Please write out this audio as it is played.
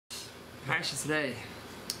Parsha today.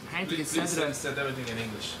 Please said everything in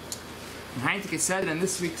English. Heinrich said in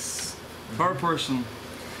this week's bar portion.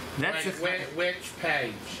 That's which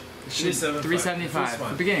page? 375.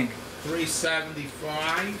 The beginning.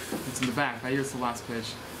 375. It's in the back. I here's the last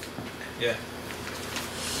page. Yeah.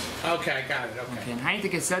 Okay, got it. Okay. And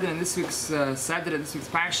Heinrich said in this week's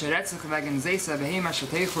Parsha, Retzach Vegen Zeisa Behema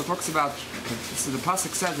Shateichu talks about. So the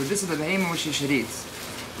pasuk says that this is the behema which you should eat.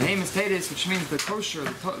 Behema is teres, which means the kosher,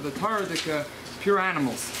 the Torah, the pure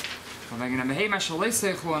animals. And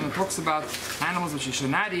it talks about animals which you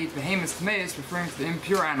should not eat. Behema is tmeis, referring to the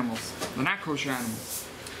impure animals, the not kosher animals.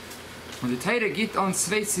 When the Torah git on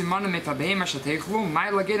zwei simanim mit behema shateichu,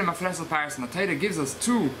 ma'ila gedem afresel parson. The Torah gives us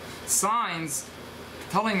two signs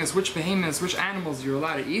telling us which behemoths, which animals you're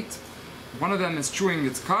allowed to eat. One of them is chewing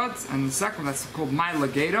its cud, and the second that's called ma'ila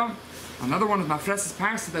gedem. Another one is mafreses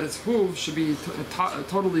parsa, that its hooves should be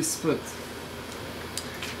totally split.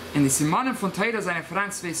 In the simanim von Torah seine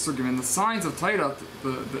Franz sugim, in the signs of Torah,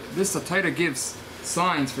 the Torah gives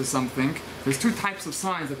signs for something. There's two types of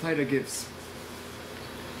signs that Torah gives.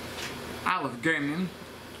 Aleph, Germim,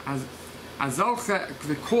 azalcha,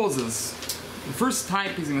 the causes. The first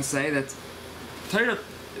type he's going to say that Torah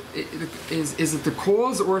is it the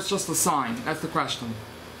cause or it's just a sign? That's the question.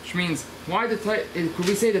 Which means, why did could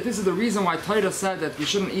we say that this is the reason why Torah said that you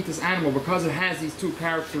shouldn't eat this animal because it has these two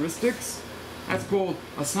characteristics? That's called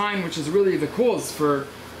a sign, which is really the cause for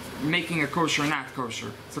making a kosher or not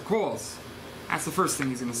kosher. It's a cause. That's the first thing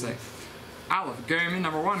he's going to say. Aleph, Germin,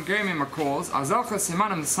 number one, Germin, a cause. Azelcha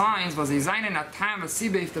simanim, the signs, was a zainen atam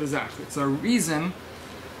asibe ifter zach. It's a reason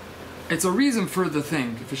for the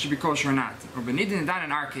thing, if it should be kosher or not.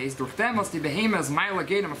 In our case,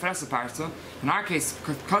 in our case,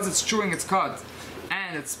 because it's chewing its cud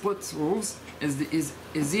and it splits hooves, that's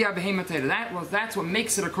what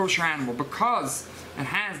makes it a kosher animal. Because it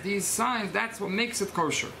has these signs, that's what makes it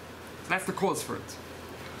kosher. That's the cause for it.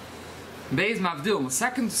 Beis Mavdil, the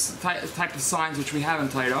second type of signs which we have in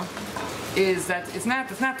Torah is that it's not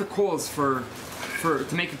the cause to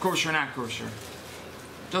make it kosher or not kosher.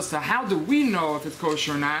 Just how do we know if it's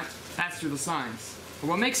kosher or not? That's through the signs. But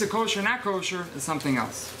what makes it kosher or not kosher is something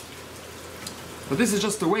else. But this is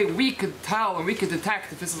just the way we could tell and we could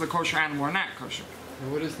detect if this is a kosher animal or not kosher.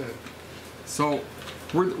 And what is that? So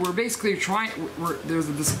we're basically trying. There's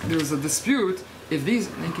a dispute if these.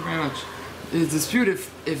 Thank you very much. There's a dispute if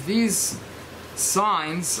these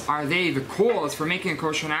signs are they the cause for making it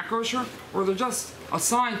kosher or not kosher, or they're just a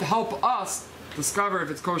sign to help us discover if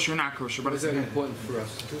it's kosher or not kosher. But is that important for us?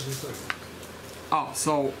 Oh,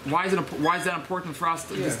 so why is that important for us?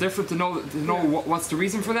 It's different to know what's the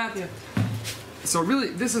reason for that. Yeah. So really,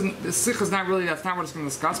 this sikh is not really, that's not what it's going to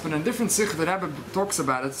discuss. But in a different sikh that Rebbe talks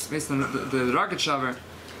about, it's based on the Ragged Shaver.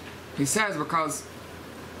 He says because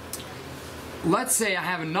let's say I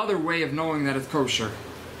have another way of knowing that it's kosher.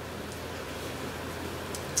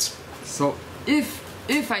 So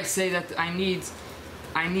if I say that I need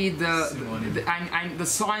the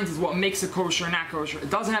signs is what makes it kosher or not kosher. It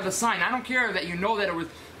doesn't have a sign. I don't care that you know that it was.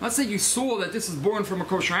 Let's say you saw that this is born from a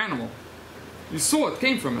kosher animal. You saw it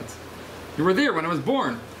came from it. You were there when it was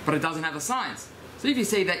born, but it doesn't have the signs. So if you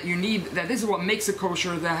say that you need that this is what makes it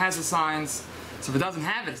kosher, that has the signs. So if it doesn't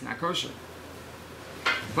have it, it's not kosher.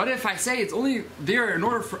 But if I say it's only there in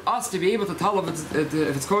order for us to be able to tell if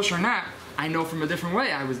it's kosher or not, I know from a different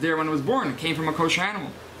way. I was there when it was born. It came from a kosher animal.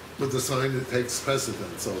 But the sign takes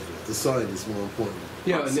precedence over it. The sign is more important.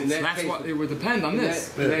 Yeah, and in that that's case, what it would depend on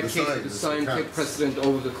this. In that case, the sign takes precedent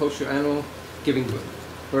over the kosher animal giving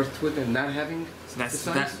birth to it and not having the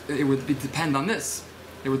signs? It would depend on this.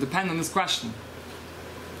 It would depend on this question.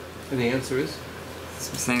 And the answer is?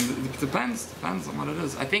 I'm saying it depends on what it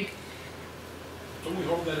is. I think. Don't we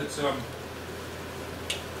hold that it's kosher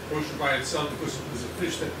by itself because there's a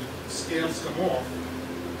fish that the scales come off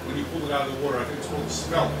when you pull it out of the water? I think it's called the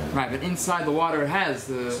smell. Right, but inside the water it has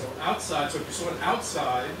the. So outside, so if you saw it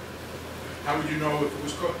outside, how would you know if it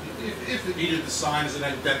was if it needed the sign as an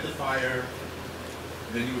identifier?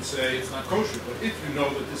 Then you would say it's not kosher. But if you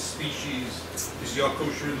know that this species is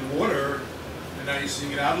kosher in the water, and now you're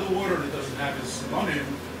seeing it out of the water and it doesn't have its monim,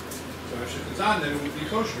 so if it's on, then it would be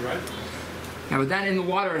kosher, right? Yeah, but then in the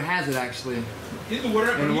water it has it actually. In the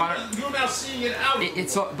water, you're now seeing it out.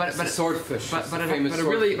 It's a swordfish. But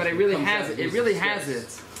it really has it. It really has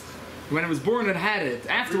it. When it was born, it had it.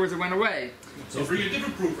 Afterwards, it went away. So bring a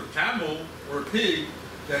different proof. A camel or a pig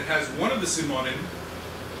that has one of the simonim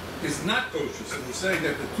is not kosher. So we're saying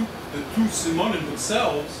that the two simonim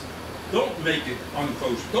themselves don't make it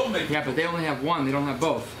unkosher. Don't make it. Yeah, but they only have one. They don't have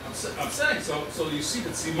both. I'm saying so. So you see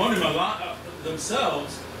that simonim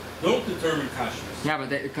themselves don't determine kashrus. Yeah, but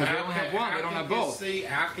because they only have one, they don't have both.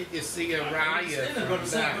 How could you see a I raya understand it, from but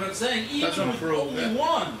I'm saying, that? even Doesn't with prove only it.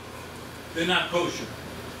 one, they're not kosher.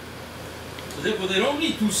 So therefore, they don't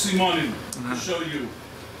need two simonim to show you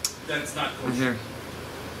that it's not kosher. Here.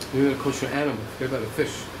 You're a kosher animal. Forget about a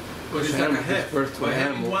fish. But it's Kosher like a animal gives half. birth to By an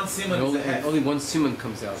having animal. one semen and is only, a half. and only one semen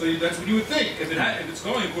comes out. So that's what you would think. If it's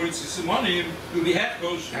going according to simonim, it would be half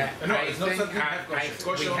kosher. No, it's not something half I kosher. think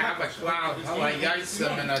Kosher we or have a not cloud It's going according to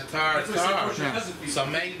Halayaisim and a That's what I said, tar. kosher Yeah. hasn't been. So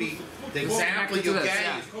maybe the Well, example connected you to this,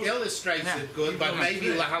 gave yeah. illustrates Yeah. it good, but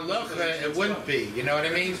maybe la halacha it wouldn't be. You know what I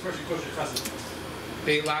mean? It's kosher hasn't been.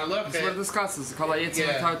 The la This is what it halacha, discusses. Kol hayitzim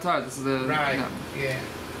Yeah. and tar. This is the right? Yeah.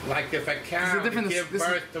 Like if a cow would difference- give this is-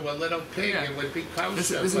 birth to a little pig, Yeah. it would be kosher. This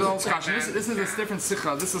is the whole discussion. This is a different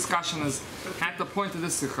sikha. This discussion is at the point of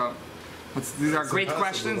this sikha. These are It's great impossible,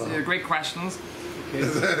 questions. though. They're great questions.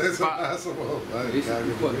 It's But- impossible. This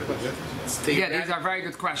is what the question. Yeah, these are very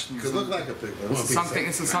good questions. Could look like a pig, but it This won't is be something. so.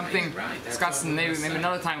 This is something Right, that's discussed. what Maybe we're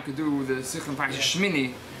another time we could do the sikha and parsha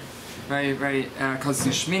Shmini. Very, because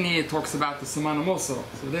in Shmini it talks about the Siman also.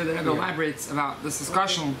 So there the Rebbe elaborates about this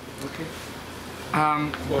discussion. Okay.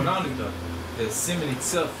 Well, not only that, the semen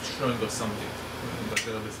itself showing us something. But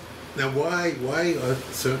there is- Now, why are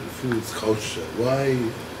certain foods kosher?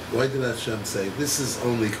 Why did Hashem say this is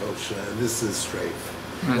only kosher and this is straight?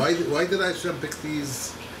 Right. Why did Hashem pick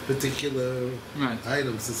these particular Right.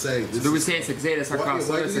 items to say? This Do we is say it's Exedus Why- why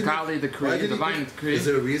Hakasa, did it's he- Akali, why decree, did he divine pick- decree? Is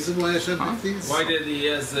there a reason why Hashem Huh? picked these? Why did he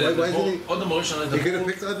has Why the did whole, he- all the motion has the He could have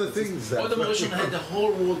whole, picked other things. all the motion had the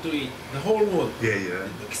whole world to eat, the whole world, Yeah.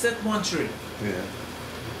 except one tree. Yeah.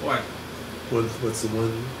 Why? What's the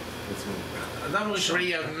one? What's one? That was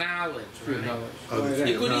Tree of knowledge. True Right? knowledge. Oh, the Why tree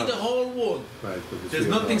He that? could No. eat the whole world. Right. but the There's tree of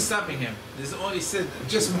nothing knowledge. stopping him. There's only said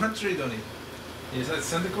just one tree don't eat. Yes, that's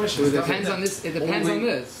the question. Well, It Stop depends that. on this. It depends Only- on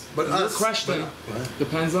this. But Your us- question What?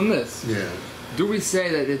 depends on this. Yeah. Do we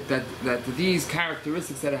say that these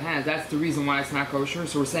characteristics that it has, that's the reason why it's not kosher?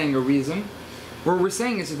 So we're saying a reason, or we're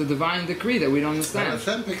saying it's a divine decree that we don't And understand.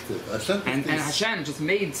 Hashem picked it. Hashem picked And these. Hashem just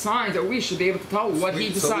made signs that we should be able to tell what He So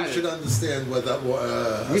we decided. should understand what that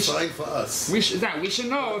a We should- sign for us. We should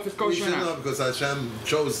know if it's We kosher or should know not. because Hashem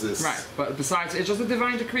chose this. Right, but besides, it's just a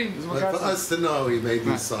divine decree. Is what Like God for said. us to know, He made these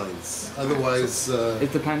Right. signs. Otherwise,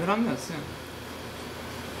 It depended on this. Yeah.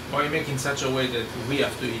 Why make in such a way that we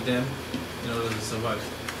have to eat them in order to survive?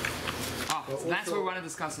 Oh, But so that's also- what we want to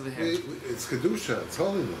discuss over here. it's kedusha. It's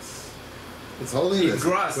holiness. It's holiness. Eat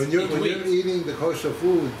grass, when you're eat when wheat. you're eating the kosher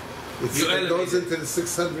food, You it goes elevate it. into the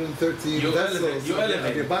 613 You vessels elevate- you of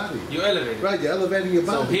elevate your it. body. You elevate it. Right, you're elevating your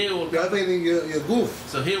So body. here will You're come- elevating your goof.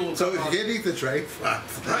 So here will So come if out- you can't eat the tray, fine.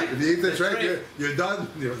 Right. If you eat the The tray, tray. you're done.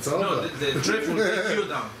 It's over. No, the drift will take you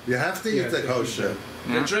down. You have to eat the kosher.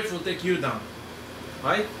 Yeah. The drift will take you down.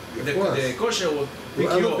 Right? Of The course. kosher will pick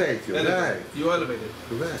Will you elevate up. you, Elevate. right. You elevate it.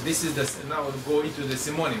 Correct. This is the now we'll go into the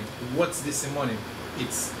simonim. What's the simonim?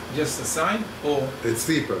 It's just a sign or It's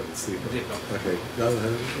deeper. It's deeper. deeper? Okay. Go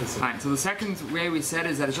ahead. Listen. Fine. So the second way we said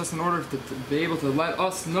is that it's just in order to be able to let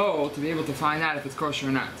us know, to be able to find out if it's kosher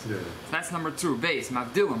or not. Yeah. That's number two. Base,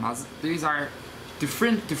 mavdilim. These are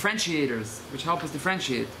differentiators which help us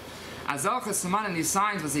differentiate. Azalchas siman and these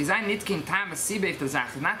signs was sein nitkin tam sibe der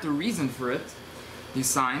Sache. Not the reason for it. These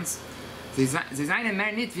signs. Sie seien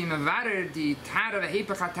mehr nicht wie man warer die Tare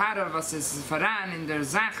vehepach Tare was es voran in der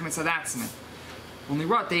Sache mit Sadatzme. Only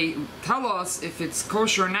what they tell us if it's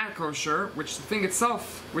kosher or not kosher, which the thing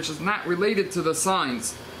itself, which is not related to the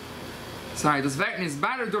signs. Sorry, das Werken ist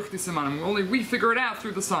better durch die Simanim. Only we figure it out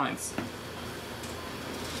through the signs.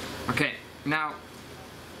 Okay, now,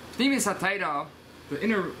 Pnimis HaTaira, the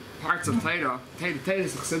inner parts of Taira,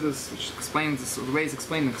 Tairis Chassidus, which explains the way it's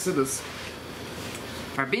explained in Chassidus,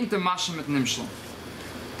 verbindt Mashal mit Nimshal.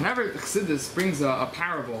 Whenever Chassidus brings a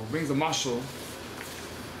parable, brings a mashal,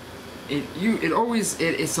 it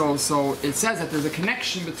says that there's a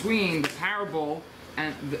connection between the parable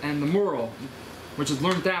and the moral, which is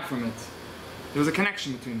learned out from it. There's a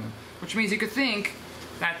connection between them, which means you could think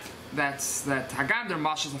that Hagader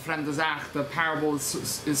Mashal is a fremde Zach, the parable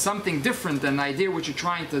is something different than the idea which you're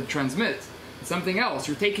trying to transmit. It's something else.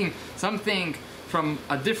 You're taking something from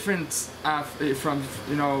a different, a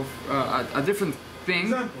different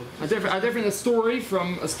thing, a different story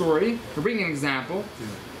from a story. We're bringing an example,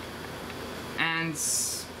 and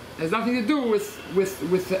it has nothing to do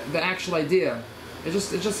with the actual idea.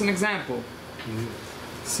 It's just an example.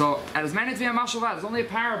 So, as many via Mashal, it's only a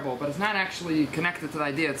parable, but it's not actually connected to the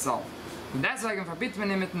idea itself. And that's why in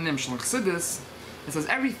Chassidus, it says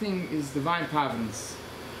everything is divine providence.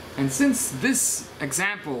 And since this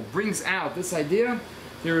example brings out this idea,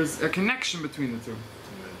 there is a connection between the two.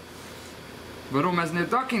 Warum as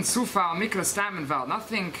Nedakin Sufal Mikra Stamenval.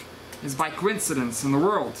 Nothing is by coincidence in the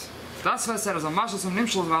world. Das was said as a Mashal zum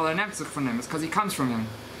Nimshal, weil nimmt sich von ihm. It's because he comes from him.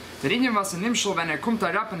 Der Indian was in Nimshal, wenn kommt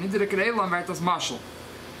herab in hintere Kreelam, wird das Mashal.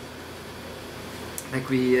 Like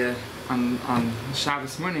we on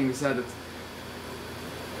Shabbos morning we said it.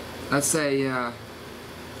 Let's say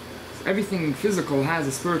everything physical has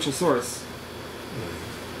a spiritual source,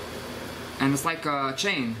 and it's like a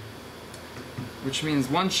chain, which means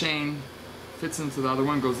one chain fits into the other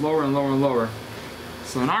one, goes lower and lower and lower.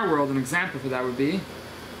 So in our world, an example for that would be a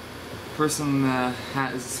person is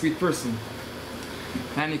a sweet person.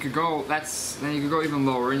 Then you could go. Then you could go even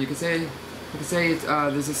lower, and you could say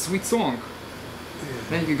there's a sweet song.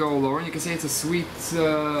 Then you could go lower, and you can say it's a sweet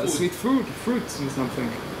fruit or something.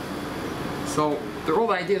 So they're all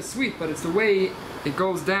the idea of sweet, but it's the way it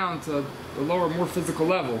goes down to the lower, more physical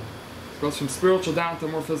level. It goes from spiritual down to a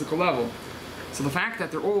more physical level. So the fact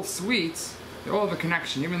that they're all sweet, they all have a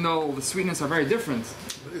connection, even though the sweetness are very different.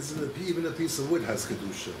 But even a piece of wood has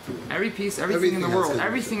kedusha too. Everything in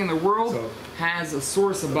the world So, has a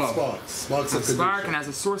source above. Sparks A of spark kedusha. and has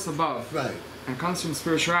a source above. Right. And comes from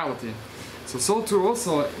spirituality. So too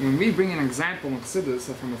also, when we bring an example in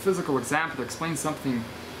Chassidus, from a physical example to explain something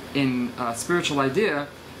in a spiritual idea,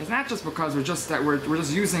 it's not just because we're just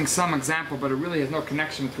using some example, but it really has no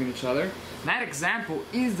connection between each other. That example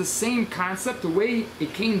is the same concept, the way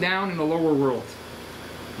it came down in the lower world,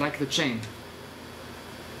 like the chain.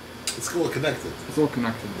 It's all connected. It's all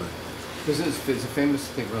connected. Right. There's a famous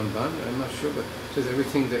thing, Ramban, I'm not sure, but it says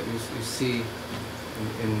everything that you see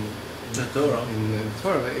in The Torah. in the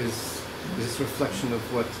Torah is this reflection of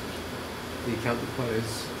what the counterpart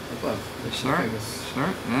is above. That's Sure. famous Sure.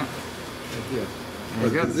 Yeah. idea. Very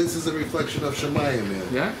But good. this is a reflection of Shemayim here.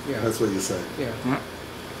 Yeah. Yeah. That's what you say. Yeah. Yeah.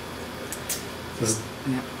 So,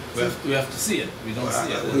 Yeah. We have to see it. We don't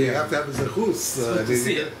see it. you have to have a zechus. good to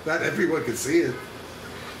see it. Not everyone can see it.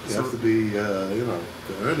 You So- have to be, to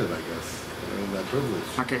earn it, I guess. Earn that privilege.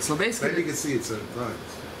 Okay, so Maybe basically, you can see it certain times.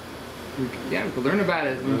 we could learn about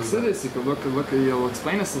it in Chassidus. You could look. You'll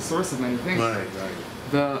explain us the source of many things. Right.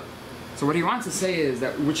 So what he wants to say is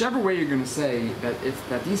that whichever way you're going to say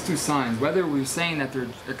that these two signs, whether we're saying that they're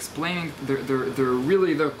explaining, they're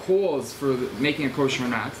really the cause for making a kosher or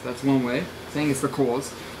not, that's one way, saying it's the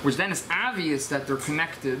cause, which then is obvious that they're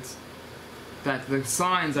connected, that the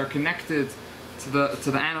signs are connected to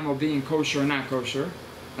the animal being kosher or not kosher.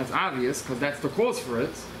 That's obvious because that's the cause for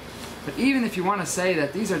it. But even if you want to say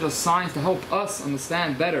that these are just signs to help us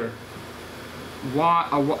understand better why,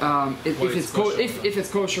 if it's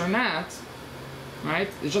kosher or not, right?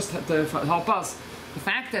 It's just to help us. The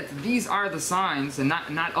fact that these are the signs and not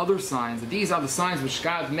other signs, that these are the signs which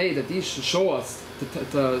God made, that these should show us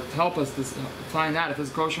to help us to find out if it's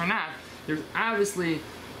kosher or not. There's obviously,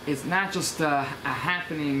 it's not just a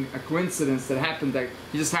coincidence that happened, that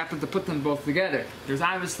you just happened to put them both together. There's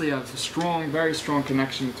obviously a strong, very strong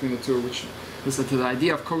connection between the two, which is to the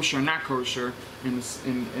idea of kosher and not kosher, and is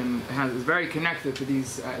very connected to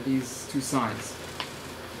these two signs.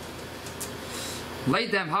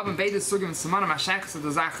 According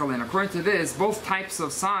to this, both types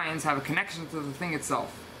of signs have a connection to the thing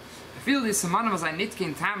itself. Even the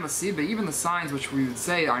signs which we would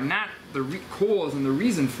say are not the cause and the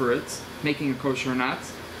reason for it, making a kosher or not,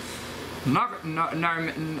 and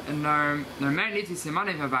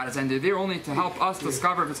they're there only to help us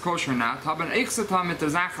discover if it's kosher or not. They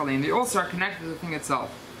also are connected to the thing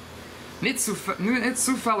itself. It's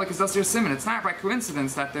not by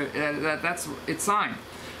coincidence that that's its sign.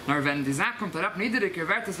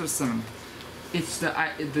 It's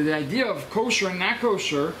the idea of kosher and not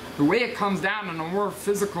kosher. The way it comes down on a more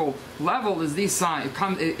physical level is these signs.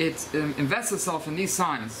 It invests itself in these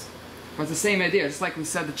signs. But it's the same idea. Just like we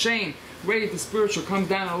said, the chain, the way the spiritual comes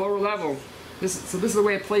down on a lower level. This is the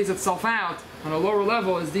way it plays itself out on a lower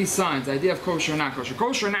level is these signs. The idea of kosher and not kosher.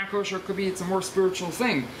 Kosher and not kosher could be, it's a more spiritual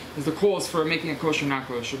thing. Is the cause for making a kosher and not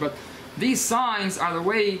kosher. But these signs are the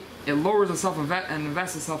way it lowers itself and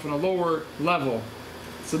invests itself in a lower level.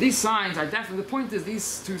 So these signs are definitely, the point is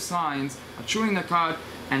these two signs, chewing the cud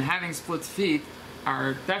and having split feet,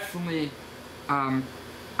 are definitely are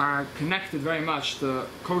connected very much to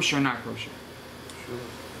kosher and not kosher.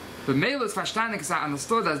 The male is verstandig is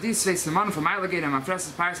understood as these two simanim from alligator and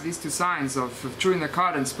mafresis parts, these two signs of chewing the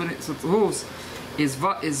cud and splitting the hooves is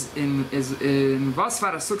in was for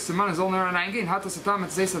a suk siman is all near eingehen hat das da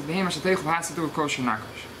mit zeis that behem shatech has to do with kosher and not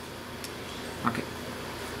kosher. Okay.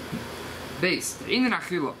 Base, in the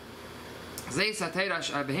Achila.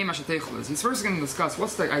 He's first going to discuss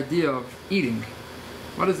what's the idea of eating.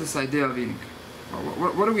 What is this idea of eating?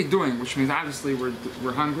 what are we doing? Which means obviously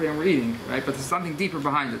we're hungry and we're eating, right? But there's something deeper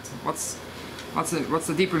behind it. What's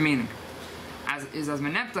the deeper meaning? As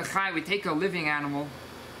menepta chai, we take a living animal,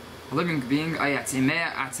 a living being, or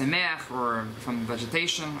from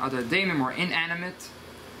vegetation, other daimim, or inanimate.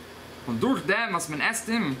 When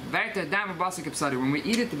we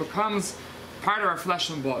eat it, it becomes part of our flesh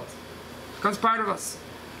and blood. It becomes part of us.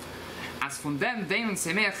 As from them,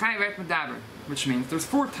 which means there's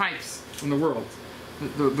 4 types in the world.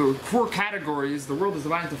 The 4 categories, the world is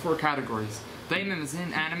divided into 4 categories. Daimim is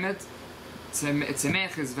inanimate,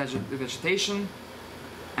 tzemech is vegetation,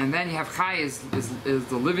 and then you have chai is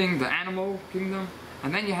the living, the animal kingdom,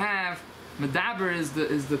 and then you have medaber is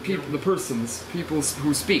the people, the persons, people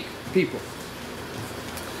who speak, people.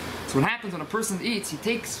 So what happens when a person eats, he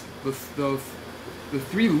takes the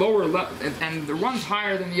 3 lower and the one's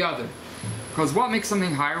higher than the other. Because what makes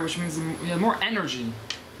something higher, which means you have more energy,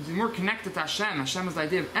 you're more connected to Hashem. Hashem is the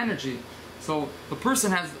idea of energy. So the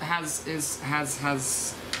person has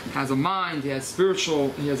a mind. He has a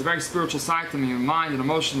very spiritual side to him, mind and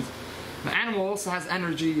emotions. The animal also has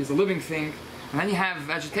energy. He's a living thing. And then you have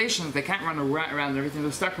vegetation. They can't run around everything.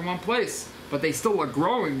 They're stuck in one place, but they still are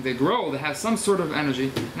growing. They grow. They have some sort of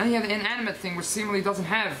energy. And then you have the inanimate thing, which seemingly doesn't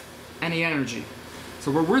have any energy.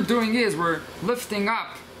 So what we're doing is we're lifting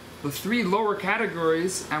up the 3 lower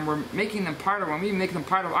categories, and we're making them part of. When we make them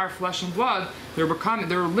part of our flesh and blood, they're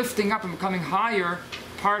lifting up and becoming higher,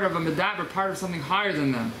 part of a medaber, part of something higher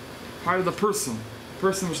than them, part of the person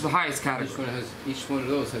which is the highest category. Each one of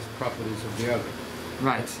those has properties of the other.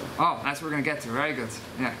 Right. Oh, that's what we're gonna get to. Very good.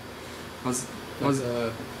 Yeah. Was like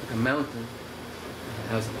a mountain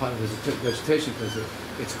has a part of vegetation because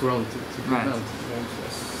it's grown to be a mountain.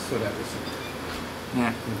 Right? So that was.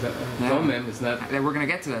 Yeah. Domem is not. We're going to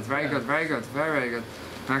get to that. Very good, very good, very, very good.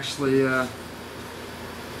 Actually, in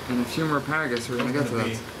a few more paragraphs, we're going to get to that.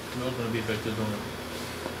 Not going to be back to Domem.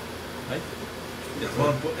 Right? At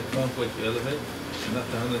one point, you elevate, and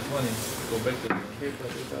after 120, go back to Domem.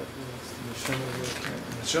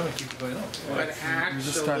 The Shema keeps going on. But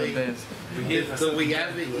actually, do we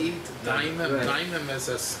ever eat daimim? Daimim is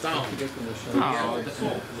a stone.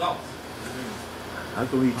 I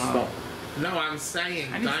believe stone. No, I'm saying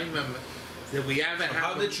daimim. Did we ever have?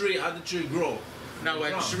 How the tree grow? No, a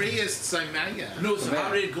tree is tzemaya. No, so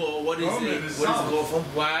how did it go? What is it? Where does it go from?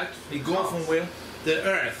 What? It go from where? The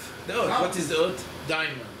earth. The earth. What is the earth?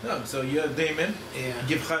 Daimim. No, so you have daimim. Yeah.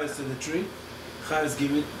 Give chayes to the tree. Chayes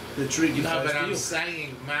give it. The tree gives chayes No, but to I'm you.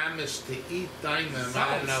 saying mamish to eat daimim. I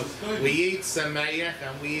don't know. We eat tzemaya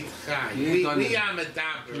and we eat chay. We are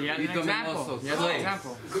medaber. You had an example. You had an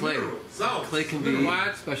example. Clay. Clay can be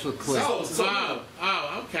What? special clay.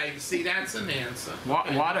 Oh, okay. See, that's an answer.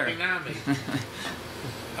 Water.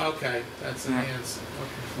 Okay, that's an answer.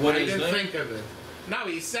 Okay. What I is didn't that? think of it. No,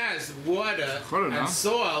 he says water Water, no? and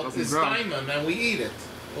salt Doesn't is grow. daimim, and we eat it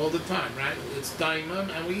all the time, right? It's daimim,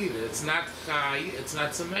 and we eat it. It's not chai, it's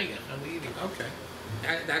not tzemaya, and we eat it. Okay.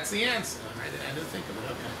 That's the answer. I didn't think of it.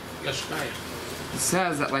 Okay. Yashkaya. It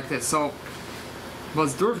says that like this. So,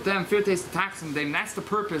 was durch dem vier taste taxen dem. That's the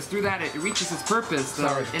purpose. Through that, it reaches its purpose.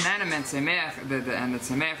 The inanimate tzemech, and the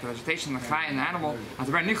tzemech, the vegetation, the chai, and the animal. As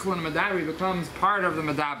the nichol and medaber becomes part of the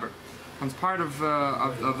medaber, becomes part of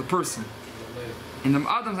the person. In dem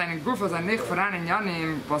Adam seinen Gufa sein nicht voran in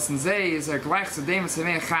Janim, was in See is gleich zu dem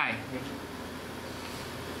tzemech chai.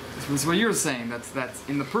 This is what you're saying. That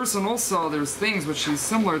in the person also there's things which is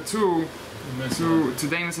similar to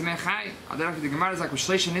dem tzemech chai. Aderach the Gemara is like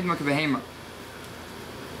v'shleisha nidma kevehema.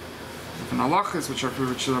 And halachas, which are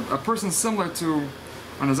a person similar to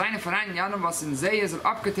an azayne verein Janim, was in See is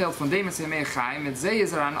abgeteilt von dem tzemech chai. Mit See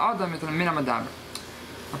is an Adam mit einem mina medaber.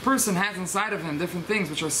 A person has inside of him different things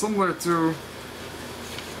which are similar to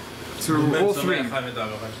all 3.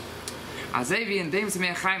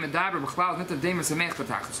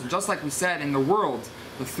 So just like we said in the world,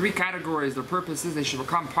 the 3 categories, their purpose is they should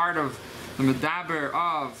become part of the medaber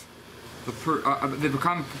of they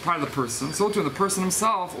become part of the person. So too in the person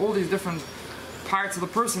himself, all these different parts of the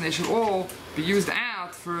person, they should all be used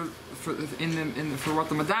out for what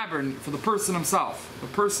the medaber, for the person himself, the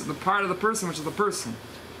part of the person which is the person.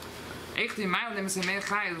 Also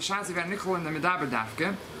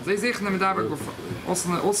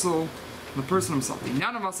the person himself.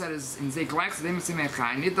 None of us said is in the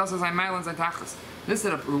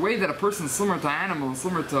way that a person is similar to an animal and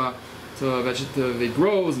similar to they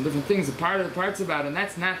grows and different things, parts about it, and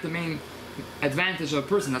that's not the main advantage of a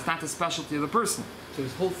person. That's not the specialty of the person. So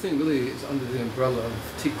this whole thing really is under the umbrella of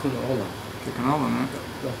Tikkun Olam. Tikkun Olam, yeah.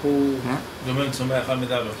 The whole. Yeah.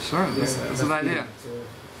 Sure, this is the idea.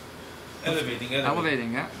 Elevating,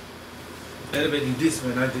 yeah. elevating this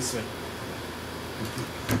way, not this way.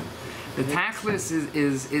 The Tachlis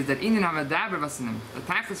is that Inyan HaMedaber was in him. The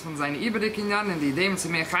Tachlis von seinen Iberikinyan und die Idee mit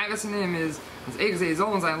mehr Chai was in ihm ist, als sie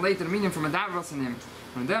sollen sein later Minion von Medaber was in ihm.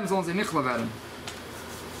 Und dem sollen sie nicht werden.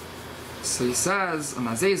 So he says, und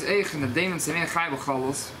als ist in der Dämon zu mehr Chai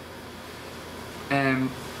B'chalos,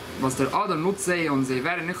 was der Adam nutzt sie und sie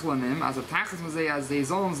werden nicht nehmen, also Tachlis von sie, als sie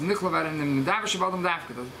sollen sie nicht werden in dem Medaber Shabbat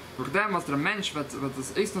Davke. Durch dem, was der Mensch wird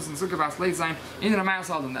das Eistens und Zucker leid sein, in der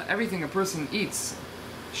Maas Adam, that everything a person eats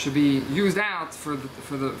should be used out for the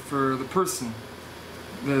person,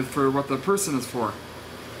 for what the person is for.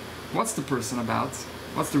 What's the person about?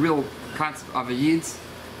 What's the real concept of a yid?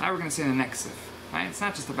 Now we're going to say the nexif, right? It's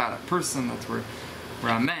not just about a person that we're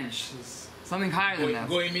a mensch. It's something higher than that.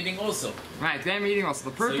 Goyim eating also. Right, goyim eating also.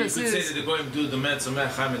 The purpose so you could is say that the goyim do the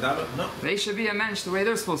metzomeh chai medaber? No. they should be a mensch the way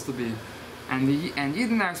they're supposed to be. And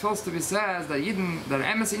Yidden are supposed to be says that Yidden, that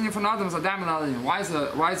emes inyan von Adam is Adam and Why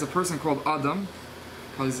is a person called Adam?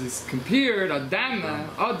 Because he's compared,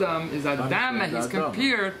 Adam is Adam, he's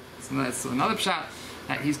compared, it's another pshat,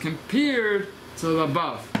 that he's compared to the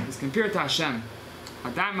above. He's compared to Hashem.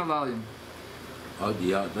 Adam Elohim. Oh,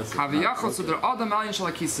 yeah, that's Haviyachos, so the Adam Elohim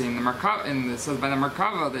Shalakisi, it says by the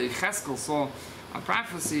Merkava, the Cheskel saw a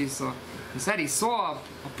prophecy, so he said he saw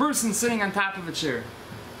a person sitting on top of a chair.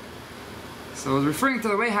 So it was referring to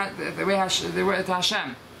the way to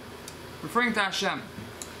Hashem. Referring to Hashem.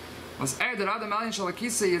 Was that Adam Elin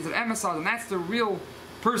Shalakisa is the Emes Adam, that's the real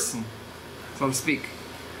person, so to speak.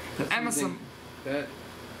 That Emes that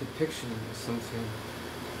depiction is something.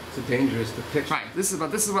 It's a dangerous depiction. Right. This is what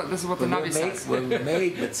the Navi says. We're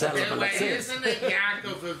made with Isn't it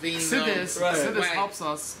Yaakov Avinu? Chassidus helps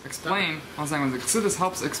us explain. I was saying, when the Chassidus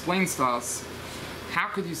helps explains to us, how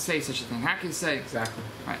could you say such a thing? How can you say Exactly.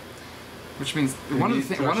 right? Which means one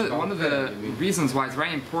of the reasons why it's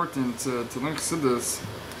very important to learn Chassidus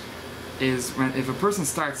is if a person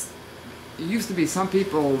starts. It used to be some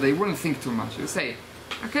people they wouldn't think too much. They would say,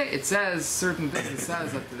 okay, it says certain things. It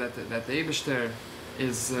says that the Eibishter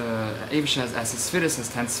is Eibishter has Sfiris, has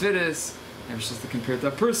 10 Sfiris. Eibishter is to compare to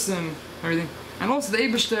a person, everything, and also the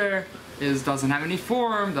Eibishter doesn't have any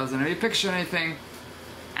form, doesn't have any picture, or anything.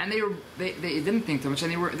 And they didn't think too much,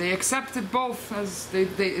 and they accepted both as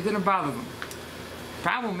it didn't bother them.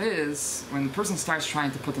 Problem is when the person starts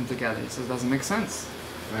trying to put them together, he says it doesn't make sense.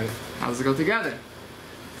 Right. How does it go together?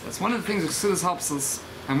 That's one of the things that Chassidus helps us,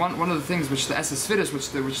 and one of the things which the Esses which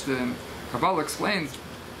the Kabbalah explains,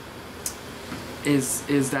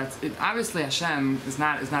 is that obviously Hashem is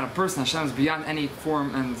not a person. Hashem is beyond any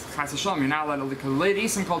form, and Chas Hashem, you're not allowed to look at the lady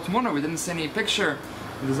Isim called Tmuna. We didn't see any picture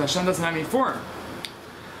because Hashem doesn't have any form.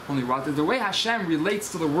 Only what the way Hashem relates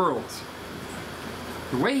to the world,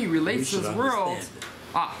 the way He relates to His world.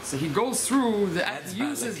 So he goes through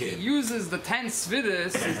he uses the 10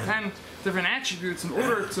 svidus, his 10 different attributes in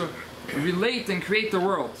order to relate and create the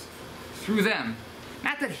world through them.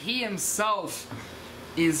 Not that he himself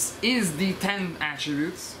is the 10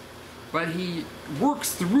 attributes, but he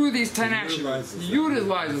works through these 10 attributes. He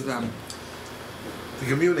utilizes them to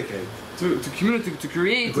communicate. To communicate, to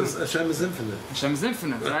create. Because Hashem is infinite. Hashem is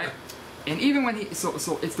infinite, right? And even when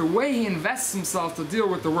so it's the way he invests himself to deal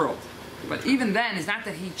with the world. But even then, it's not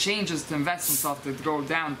that he changes to invest himself to go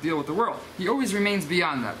down, deal with the world. He always remains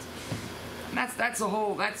beyond that. And that's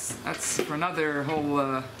for another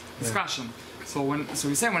whole discussion. So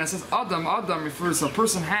we say when it says Adam refers to a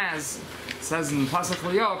person has. It says in Pasuk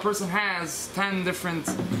Chayah, a person has 10 different.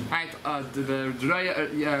 Right, the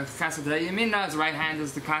Chesed Yamina. His right hand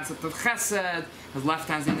is the concept of Chesed. His left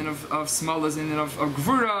hand is the Indian of Small, is the Indian of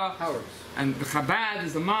Gvura. Powers. And the Chabad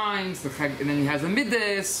is the mind, and then he has the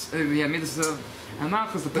Midas, and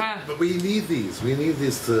Malchus, the path. But we need these. We need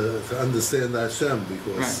these to understand Hashem,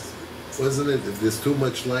 because wasn't it? If there's too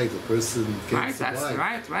much light, a person can't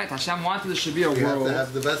survive. Right. Hashem wanted there should be a world. You have to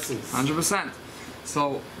have the vessels. 100%.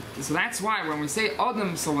 So that's why when we say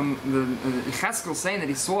Adam, so when the Cheskel saying that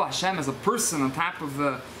he saw Hashem as a person on top of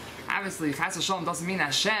the, obviously Chas Hashem doesn't mean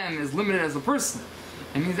Hashem is limited as a person.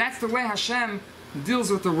 It means that's the way Hashem deals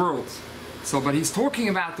with the world. So, but he's talking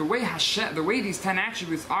about the way Hashem, the way these 10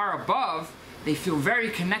 attributes are above. They feel very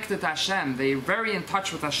connected to Hashem. They're very in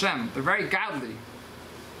touch with Hashem. They're very godly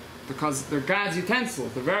because they're God's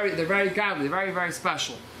utensils. They're very godly. Very, very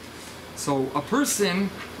special. So, a person,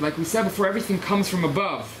 like we said before, everything comes from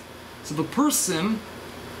above. So the person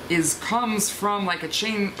comes from like a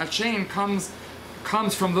chain. A chain comes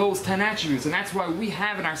from those 10 attributes, and that's why we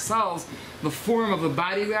have in ourselves the form of the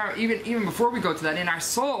body we are. Even before we go to that, in our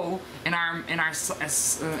soul, in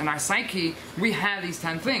our psyche, we have these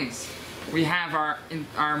 10 things. we have our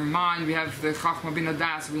mind, we have the Chachma Bina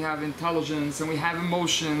Das, we have intelligence, and we have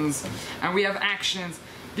emotions, and we have actions.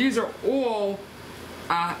 These are all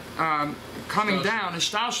coming down,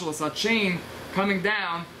 a chain coming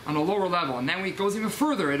down on a lower level. And then it goes even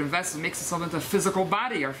further. It invests, makes itself into a physical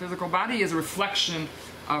body. Our physical body is a reflection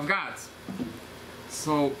of God.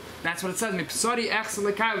 So that's what it says.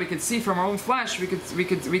 We could see from our own flesh. We could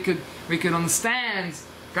understand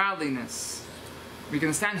godliness. We can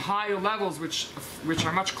understand higher levels, which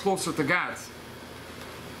are much closer to God.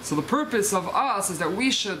 So the purpose of us is that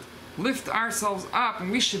we should lift ourselves up, and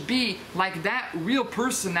we should be like that real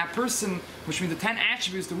person, which means the 10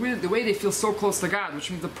 attributes, the way they feel so close to God, which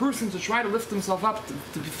means the person to try to lift himself up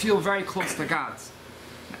to feel very close to God.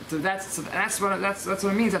 So that's what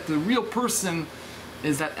it means, that the real person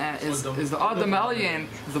is the Adam Elyon,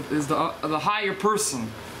 is the higher person.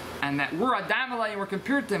 And that we're Adam Elyon, we're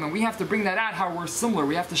compared to him, and we have to bring that out, how we're similar.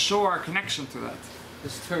 We have to show our connection to that.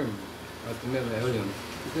 This term, Adam Elyon,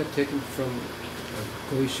 is that taken from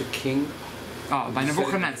a Goyish king? Oh, by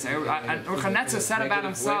Nebuchadnezzar. Nebuchadnezzar said about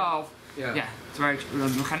himself. Yeah, it's very true.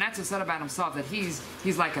 Nebuchadnezzar said about himself that he's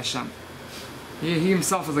like Hashem. He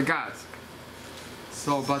himself is a god.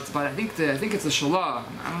 So, but I think it's a Shalah.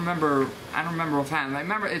 I don't remember offhand. I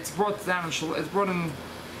remember it's brought down in Shalah. It's brought in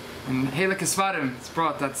Helik Esfarim. It's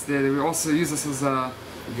brought. We also use this as a.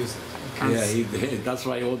 That's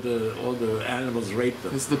why all the animals raped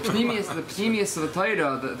them. This is the pneumius of the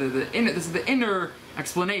Torah. This is the inner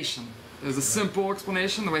explanation. There's a simple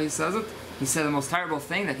explanation, the way he says it. He said the most terrible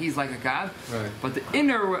thing, that he's like a god. Right. But the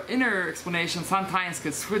inner explanation sometimes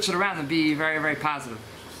could switch it around and be very, very positive.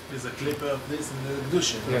 There's a clip of this in the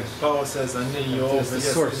Dushin. Yes. Paul says, I the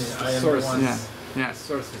source. I am the one. Yeah.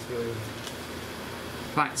 Source is really.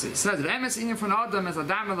 Fine, so he says, the emes inyan von Adam is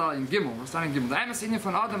Adam Elal in Gimel. We're starting Gimel. The emes inyan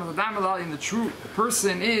von Adam is Adam Elal in the true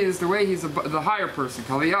person is the way he's the higher person,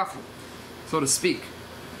 Kaviyachal, so to speak.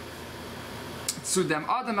 So them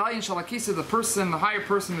Adam Elyon Shalakise, the person, the higher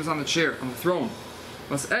person who's on the chair, on the throne.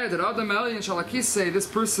 Was that Adam Elyon Shalakise, this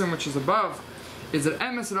person which is above, is that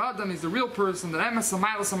emes and Adam is the real person. That emes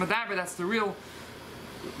Amailus Amadaber, that's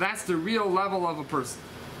the real level of a person.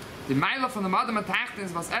 The Maila from the Adam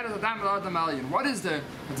Atachtins was Adam Adam Elyon. What is the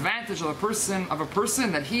advantage of a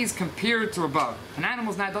person that he's compared to above? An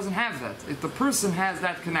animal doesn't have that. If the person has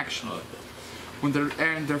that connection. When they're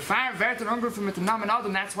far werter angerufen mit dem Namen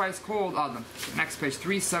Adam, that's why it's called Adam. Next page,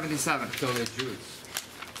 377. It's only Jews.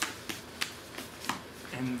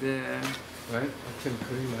 And right?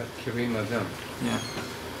 Kirim Adam. Yeah.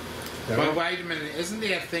 But wait a minute, isn't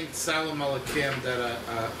there a thing, Salam Alakim, that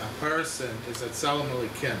a person is at Salam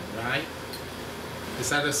Alakim, right?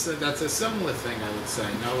 That's a similar thing, I would say.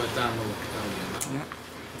 No, Adam Alakim. Yeah.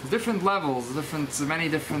 Different levels, many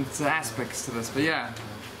different aspects to this, but yeah.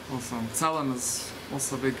 Also, Salam is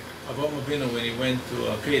also big. Avraham Avinu, when he went to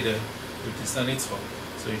Kedah with his son Yitzchak,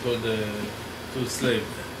 so he told the two slaves,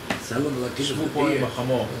 Shvu po im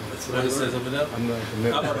ha'chamor. What it says over there?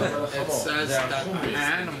 It says that an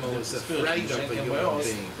animal is afraid of a human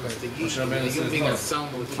being. Because the human being is Salam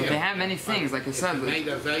Alakim. But they have many things, like I said.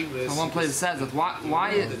 In one place it says that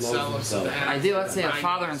why ideally, let's say a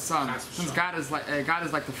father and son. Since God is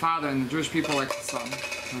like the father and the Jewish people like the son.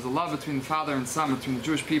 There's a love between the father and son, between the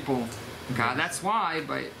Jewish people and God. That's why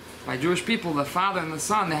by Jewish people, the father and the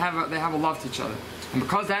son, they have a love to each other. And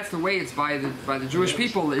because that's the way it's by the Jewish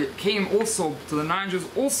people, it came also to the non-Jews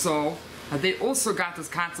also, that they also got this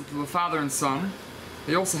concept of the father and son.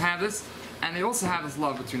 They also have this, and they also have this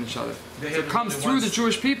love between each other. So it comes through the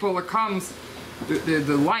Jewish people. It comes,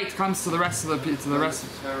 the light comes to the rest of the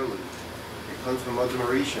Necessarily, it comes from Adam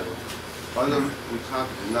Arisha. Adam and Chava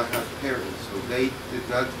did not have parents,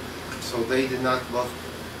 so they did not love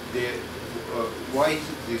their. Why is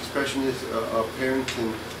it the expression is a parent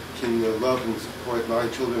can love and support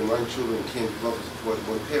 9 children, 9 children can't love and support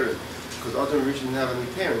one parent? Because Adam Arisha didn't have any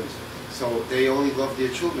parents, so they only loved their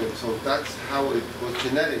children. So that's how it was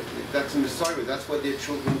genetic. That's a Messiah. That's what their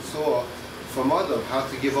children saw from Adam, how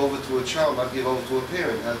to give over to a child, how to give over to a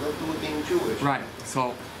parent. It has nothing to do with being Jewish. Right.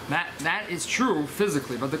 So that is true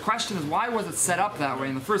physically, but the question is, why was it set up that way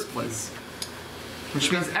in the first place?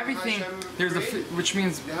 Which means everything which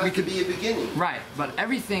means there has to be a beginning. Right, but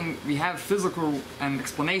everything we have physical and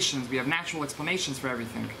explanations. We have natural explanations for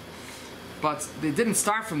everything, but they didn't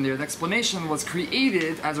start from there. The explanation was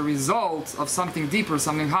created as a result of something deeper,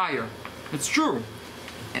 something higher. It's true.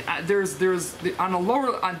 There's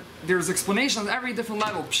explanations at every different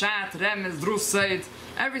level. Pshat, Remez, Drus, Seid.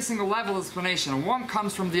 Every single level is explanation, and one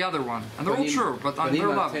comes from the other one, and they're all true, but on their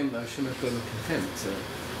level.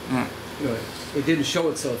 Yeah. it didn't show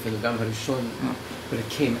itself in the Dam Harishon, but it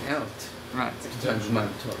came out. Right. Sometimes Zman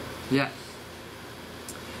Torah. Yeah.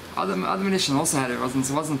 Adam Nishon also had it. It wasn't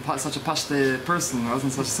such a pashte person. It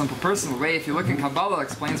wasn't such a simple person. The way, if you look in Kabbalah, it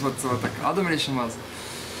explains what the Adam Nishon was.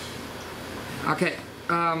 Okay.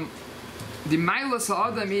 The Mailus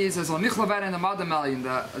Adam is as on Nichlaver and the Madamelian.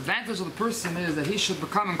 The advantage of the person is that he should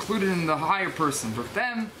become included in the higher person. But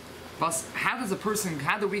then,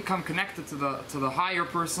 how do we come connected to the higher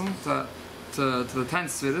person, to the 10th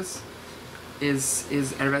Svidus? Is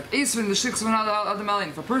Ervet Esvin the Shik's von Adamelian.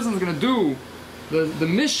 If a person is going to do the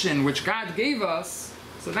mission which God gave us,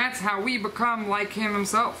 so that's how we become like Him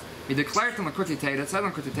Himself. He declared in the Kutitera, it said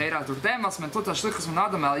in Kutitera,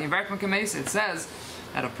 it says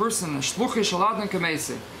that a person,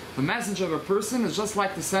 the messenger of a person is just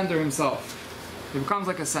like the sender himself. He becomes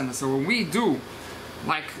like a sender. So when we do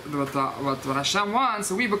like what Hashem wants,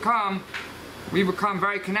 so we become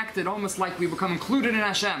very connected, almost like we become included in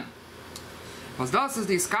Hashem. Because thus is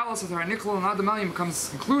the Iskalos of the Nikol and Adamelian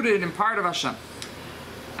becomes included in part of Hashem.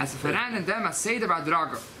 As if and them as Seder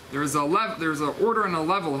Adraga. There's an order and a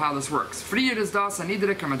level how this works. Frier is das a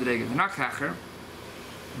niedrige Madrege. The Nachhacher.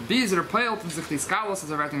 These are peilt and sich the Iskalos as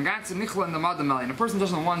a ganze Nikol and the Adamelian. A person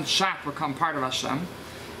doesn't in one shot become part of Hashem.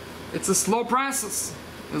 It's a slow process.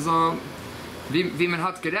 There's a wie man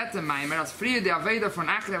hat geredet in Meimer, als frier die Aveda von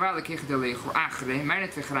Achre, weil ich de Lego Achre,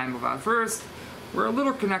 meinet wir gerein bewahrt. First, we're a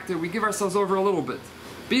little connected, we give ourselves over a little bit.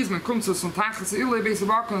 Bis man kommt zu some Tachas Ile, bis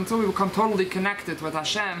until we become totally connected with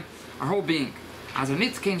Hashem, our whole being. Also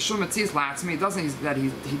nicht kein Schumme Zies lats me,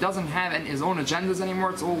 he doesn't have his own agendas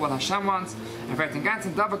anymore, it's all what Hashem wants. And wird den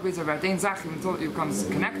ganzen Dabaklis, wird den Sachen until he becomes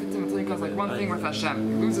connected to him, until he becomes like one thing with Hashem.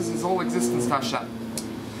 He loses his whole existence to Hashem.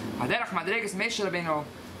 Aderach Madreges Moshe Rabbeinu,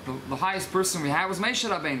 the highest person we had was Moshe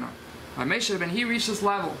Rabbeinu. By Moshe Rabbeinu, he reached this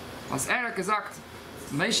level. Was gesagt,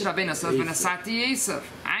 Moshe Rabbeinu says, "When Asati Esav,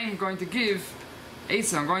 I'm going to give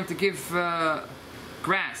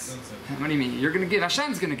grass." What do you mean? You're going to give.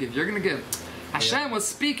 Hashem's going to give. You're going to give. Hashem was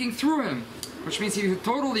speaking through him, which means he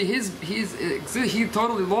totally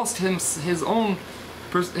lost himself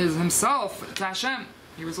to Hashem.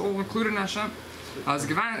 He was all included in Hashem. As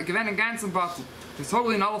given in ganzen Batel, he's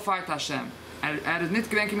totally nullified to Hashem.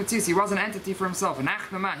 He was an entity for himself.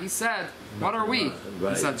 He said, what are we?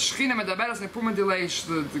 He said, the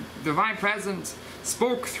divine presence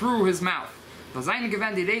spoke through his mouth. It was the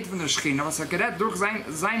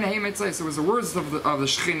words of the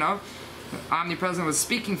Shechina. The omnipresent was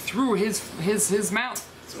speaking through his mouth.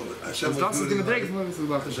 So Hashem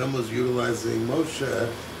was utilizing Moshe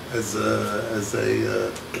as a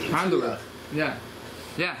conduit. Yeah.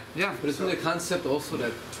 But isn't the concept also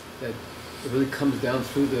that it really comes down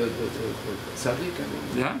through the tzaddik?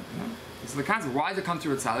 Yeah. It's the concept. Why does it come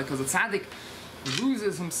through a tzaddik? Because the tzaddik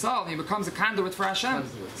loses himself and he becomes a conduit for Hashem.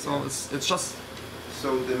 So it's just.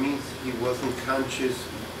 So that means he wasn't conscious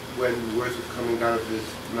when words were coming out of his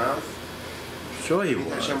mouth? Sure he was.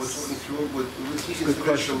 Hashem was talking through him. Was he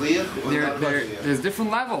considered shaliach or not? There's different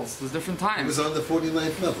levels. There's different times. He was on the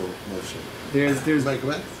 49th level, Moshe. There's Am I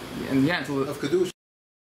correct? And yeah, of Kedusha.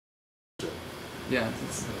 Yeah.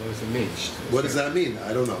 What does it mean? What does that mean?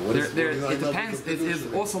 I don't know. What is it depends. It is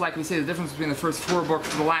also like we say the difference between the first 4 books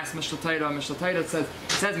to the last Mishnah Torah. Mishnah Torah it says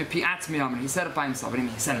me pi'atz miyam. He said it by himself. What do you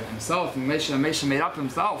mean? He said it by himself. And Moshe made up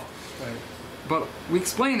himself. Right. But we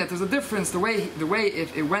explain that there's a difference. The way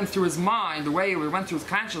if it went through his mind, the way it went through his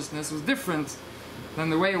consciousness was different than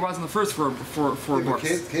the way it was in the first four books.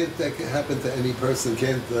 Can't that happen to any person?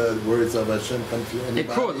 Can't the words of Hashem come to anybody? It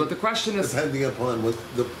could, but the question is depending upon what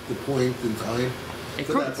the point in time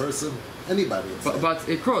for that person, anybody. But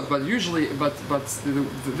it could. But usually,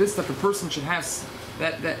 this that the person should have.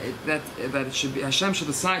 That it should be Hashem should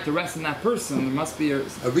decide to rest in that person. There must be a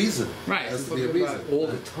reason. Right. There has to be a reason. All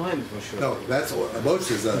the time, for sure. No, that's Moshe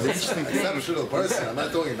is an exceptional person. I'm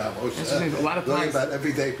not talking about Moshe. A lot of I'm talking times, about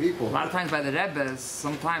everyday people. A lot of times by the Rebbes,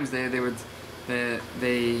 sometimes they didn't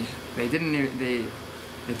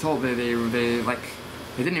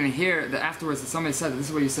even hear that afterwards that somebody said this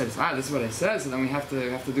is what you said. This is what I said. So then we have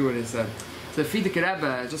to do what he said. So Frierdiker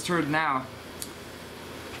Rebbe, I just heard now.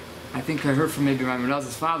 I think I heard from maybe my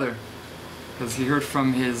Menaz's father, because he heard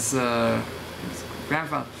from his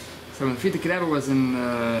grandfather. So when Frierdiker Rebbe was in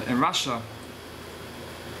Russia,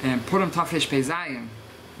 and Purim Tafresh Pei Zayin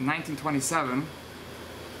in 1927,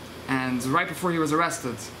 and right before he was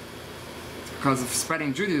arrested because of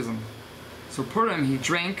spreading Judaism. So Purim, he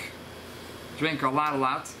drank a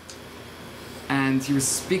lot, and he was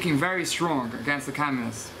speaking very strong against the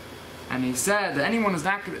communists. And he said that anyone is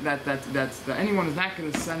not going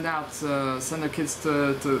to send their kids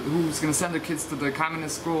to who's going to send their kids to the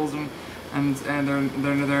communist schools and and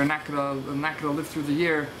they're not gonna live through the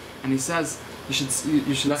year. And he says you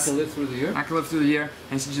should Not to live through the year? not gonna live through the year,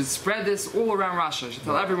 and you should spread this all around Russia. You should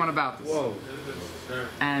tell everyone about this. Whoa.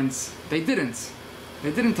 And they didn't.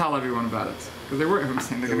 They didn't tell everyone about it because they were. I'm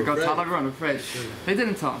saying they're gonna go tell everyone. Afraid. They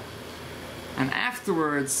didn't tell. And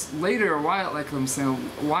afterwards, later, a while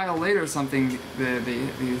later, or something,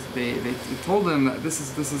 they told him that this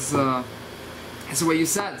is what you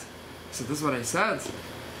said. So this is what I said.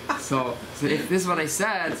 So if this is what I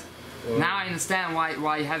said, now I understand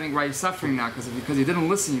why you're suffering now, because you didn't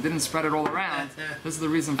listen, you didn't spread it all around. This is the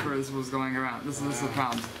reason for this was going around. This is the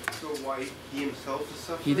problem. So why he himself is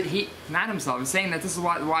suffering? He not himself. I'm saying that this is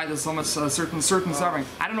why there's so much certain suffering.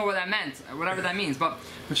 I don't know what that meant, whatever that means, but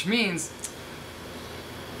which means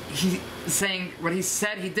he's saying what he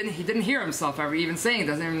said. He didn't hear himself ever even saying.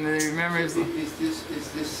 Doesn't even remember. Is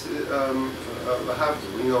this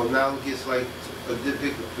analogous like a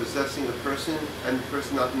dibuk possessing a person and the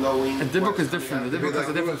person not knowing? A dibuk is different. A dibuk is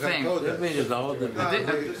a different thing. That means the whole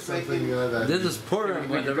This is Purim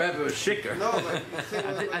when the Rebbe was shikker. No, like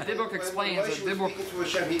A dibuk explains. A dibuk. To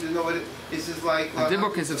Hashem, he didn't know what it is. Is like A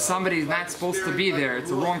dibuk is if somebody's not supposed to be there. It's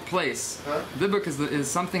the wrong place. Huh? Dibuk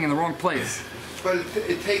is something in the wrong place. But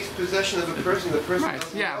it takes possession of a person. The person. Right.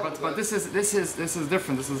 doesn't Yeah. know, But this is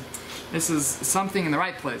different. This is something in the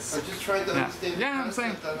right place. I'm just trying to Yeah. understand. Yeah, the I'm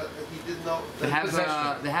saying. concept that he didn't know. They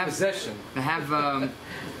have Possession. They have.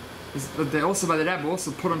 But they also by the Rebbe also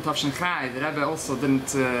put on Tavshin Chai. The Rebbe also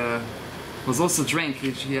didn't. Was also drink.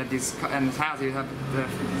 He had these in his house. He had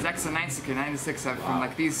his X96 from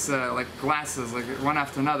like these like glasses, like one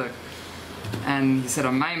after another. And he said a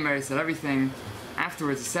maimer. He said everything.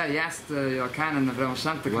 Afterwards, he asked Yochanan of Rebbe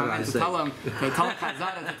Shem to come in to tell him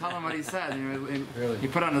Chazara, to tell him what he said. He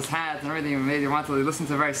put on his hat and everything, and made him want to listen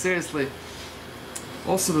to it very seriously.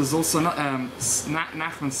 Also, there's also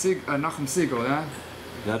Nachum Siegel, yeah?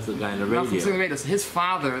 That's the guy in the Nachum Siegel radio. radio. So his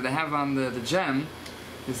father, they have on the gem,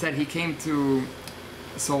 he said he came to.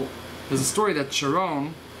 So there's a story that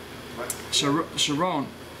Sharon,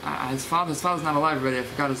 his father's not alive already, I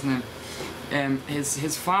forgot his name.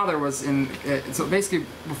 His father was in. So basically,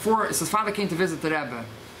 his father came to visit the Rebbe,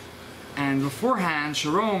 and beforehand,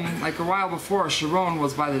 Sharon, like a while before, Sharon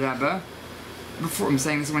was by the Rebbe. Before, I'm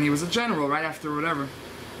saying this when he was a general, right after whatever,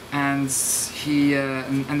 and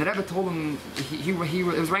and the Rebbe told him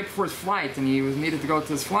it was right before his flight, and he needed to go to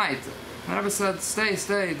his flight. And the Rebbe said, "Stay,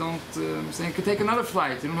 don't." Saying you could take another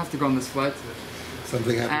flight. You don't have to go on this flight.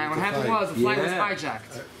 Something happened. And what happened was the flight was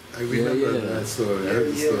hijacked. I remember that story. I heard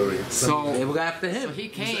the story. So They were after him. So he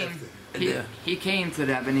came. He came to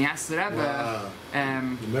the Rebbe and he asked the Rebbe. Wow.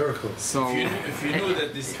 The miracle. So If you knew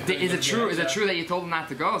that this is it true? Is it true that you told him not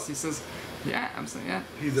to go? So he says, yeah. I'm saying, yeah.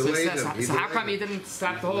 He So he delayed says, him. He so how delayed come him. he didn't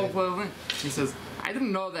stop the whole thing? He says, I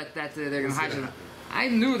didn't know that they're gonna hijack him. I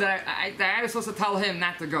knew that I was supposed to tell him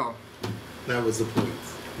not to go. That was the point.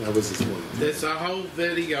 That was his point. There's a whole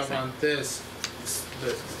video on this,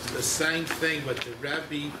 the same thing, but the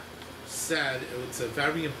Rebbe said it's a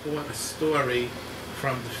very important story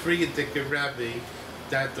from the Frierdiker Rebbe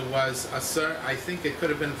that there was I think it could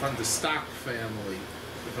have been from the Stock family,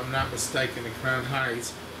 if I'm not mistaken, in Crown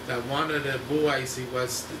Heights, that one of the boys, he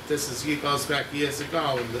goes back years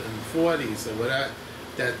ago in the 40s or whatever,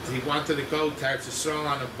 that he wanted to go to Eretz Yisrael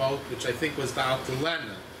on a boat, which I think was the Alter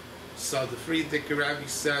Lerner. So the Frierdiker Rebbe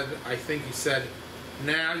said,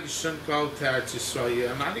 now you shouldn't go to Eretz Yisrael.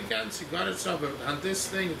 I'm not against you, go to Yisrael, but on this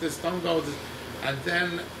thing, don't go. And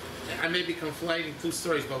then, I may be conflating two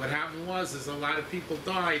stories, but what happened is a lot of people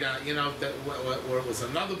died, where it was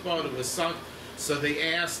another boat, it was sunk. So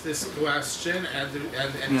they asked this question, and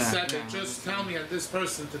he said, just tell me on this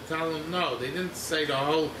person to tell him no. They didn't say the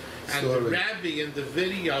whole. And the Rebbe in the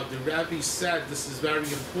video, the Rebbe said, this is very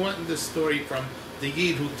important, this story from the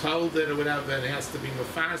Yid who told it or whatever, and it has to be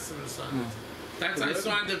Mefarsim or something. That's I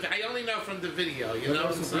saw. I only know from the video. You know.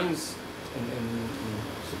 Also brings in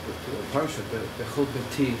Parsha the Chol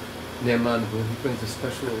B'ti Ne'eman, who he brings a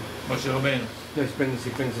special. Moshe Rabbeinu. No, he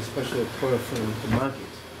brings a special Torah from the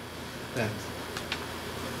market that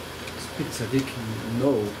tzaddikim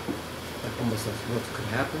know like almost like what's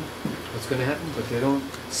going to happen, but they don't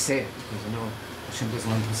say it because Hashem doesn't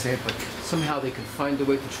want them to say it. But somehow they can find a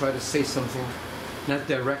way to try to say something, not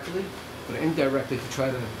directly, but indirectly to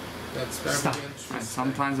try to. That's very interesting. Right,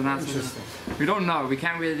 sometimes we're not interesting. We don't know. We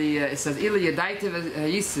can't really. It says Ili Yadaitiv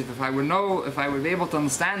Yisif. If I would be able to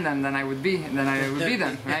understand them, then I would be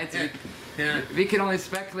them. Right? We can only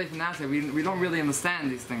speculate from that. We don't really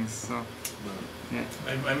understand these things. So. Yeah.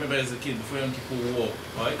 I remember as a kid, before Yom Kippur War,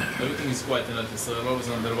 right? Everything is quiet in Eretz Yisrael. All of a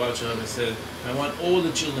sudden, the Rabbi said, I want all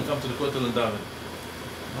the children to come to the Kotel and daven.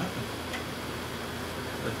 What happened?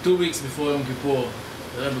 2 weeks before Yom Kippur,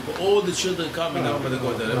 the Rebbe, all the children come and down by the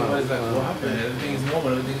Kotel. Everybody's like, what happened? Everything is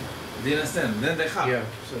normal, everything. They didn't understand. Then they have. Yeah,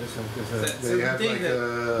 so there's They have like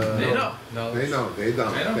they know. They know. They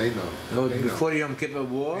don't. I know. They know. No, They before Yom Kippur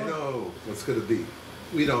War. They know what's going to be.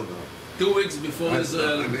 We don't know. 2 weeks before That's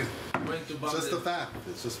Israel not- I mean, went to It's just a fact.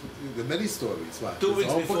 It's just the many stories. What? 2 There's weeks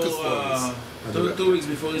a whole book of before stories. 2 weeks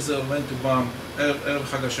before Israel went to bomb Erev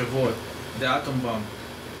Chag HaShavuot, the atom bomb,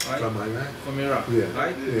 right? From Iraq. From Iraq, Yeah.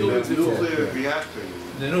 right? Yeah, 2 yeah. weeks before. Nuclear Yeah. reactor.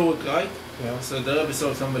 The new right? Yeah. So the Rebbe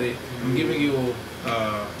told somebody, I'm giving you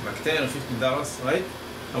like $10 or $15, right?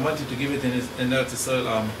 I want you to give it in Eretz Israel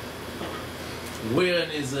army. Where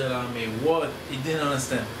in Israel army? What? He didn't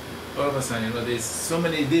understand. All of a sudden, you know, there's so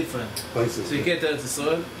many different. Places. So you get to Eretz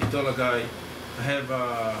Israel, he told a guy, I have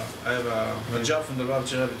a job from the Rabbi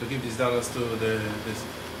Rebbe to give these dollars to the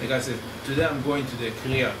guy said, today I'm going to the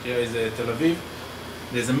Kriya. Kriya is Tel Aviv.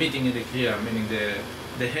 There's a meeting in the Kriya, meaning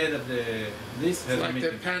the head of this has a Like the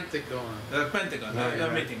meeting. Pentagon. The Pentagon,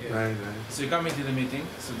 they're meeting. Yeah. Right. So you come into the meeting,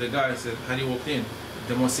 so the guy said, how do you walk in?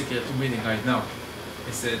 The most secret meeting right now.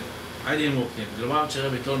 He said, I didn't walk in. The Rabbi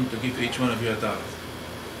Rebbe told me to give each one of you $1.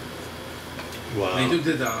 Wow. They took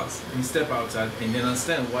the dollars and step outside and didn't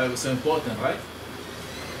understand why it was so important, right?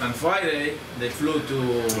 On Friday, they flew to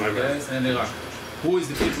US and Iraq. Who is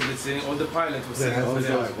the people that's sitting? All the pilots were sitting over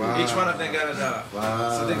there. Wow. Each one of them got $1.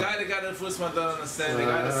 Wow. So the guy that got the first one don't understand, the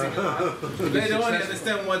guy that's singing they don't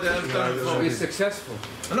understand what they're talking Be from. successful.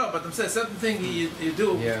 No, but I'm saying certain thing you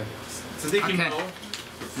do, Yeah. so they can Okay. know.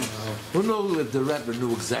 Who knows if the Rebbe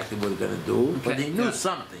knew exactly what they're going to do, but Okay. he knew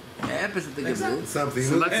something. Opposite thing of this. Something.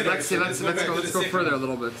 So let's Anyway, let's see, so let's let's go back to let's the go second further a one.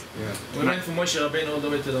 little bit. We went from Moshe Rabbeinu all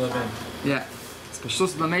the way to the Rabbeinu. Yeah.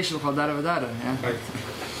 Specialist Lameshel Chaldara Vadara. Yeah. Right.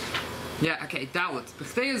 Yeah, okay, Dalit.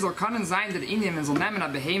 Bechthei soll können sein, der Indien soll nehmen a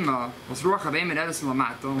Behema, was Ruach HaBehema Eres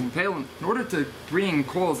Lamat, in order to bring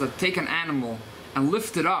calls that take an animal and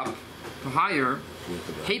lift it up to higher,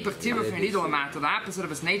 Hepech Tiva from Nidal Lamat, the opposite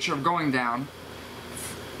of its nature of going down.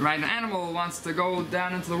 Right, an animal wants to go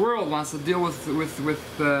down into the world, wants to deal with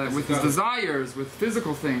his desires, with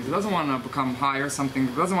physical things. It doesn't want to become higher, something.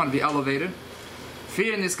 It doesn't want to be elevated.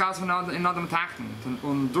 Fear in this case in Adam Tachten,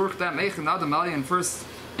 and durch them in Adam Alien first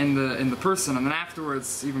in the person, and then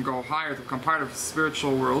afterwards even go higher to become part of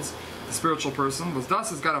spiritual worlds, the spiritual person. Was das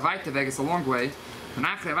has got a weite weg, it's a long way. And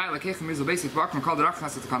after a while, like so basic walk, called the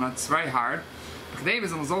it's very hard. David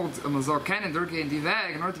is so kennen durchgehen die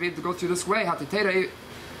Weg in order to be able to go through this way. Hat the Torah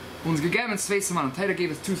uns gegeben zwei Semanen. Torah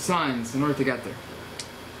gave us 2 signs in order to get there.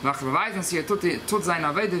 Nach beweisen sie tut seine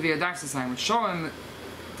Avede wie darf sein. Would show him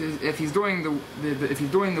if he's doing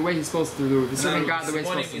the way he's supposed to do, if he's serving God the way he's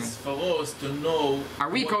supposed to do. Is for us to know. Are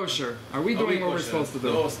we kosher? Are we doing what we're supposed to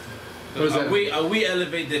do? Are we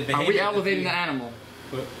elevated? Are we elevating the animal?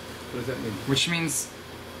 What does that mean? Which means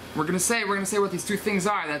we're gonna say what these 2 things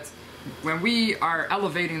are. That when we are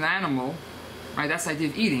elevating the animal, right? That's the idea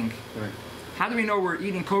of eating. Right. How do we know we're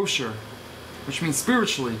eating kosher? Which means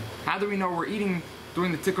spiritually. How do we know we're eating,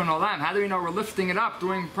 doing the tikkun olam? How do we know we're lifting it up,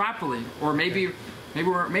 doing properly? Or maybe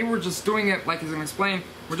we're just doing it like he's gonna explain.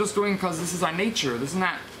 We're just doing because this is our nature. This is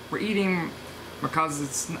not. We're eating because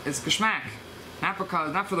it's geschmack,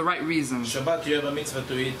 not for the right reasons. Shabbat, you have a mitzvah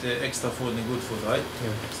to eat extra food and good food, right?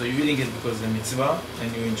 Yeah. So you're eating it because it's a mitzvah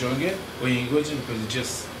and you're enjoying it, or you're enjoying it because it's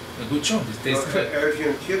just a good chunk. It tastes good. Erev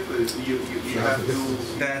Yom Kippur, you have to...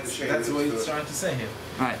 That's what he's trying to say here.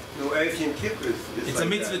 Right. No, Erev Yom Kippur is It's like a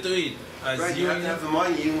mitzvah that. to eat. As Right, you you have to have the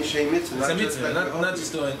money, you can say mitzvah, it's a not just mitzvah, like not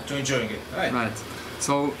just to enjoying it. Right. Right.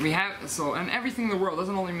 So we have and everything in the world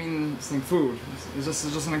doesn't only mean saying food. It's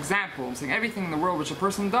just an example. I'm saying everything in the world which a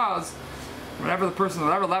person does, whatever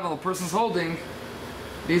level a person's holding,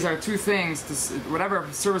 these are 2 things whatever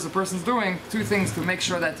service a person's doing, 2 things to make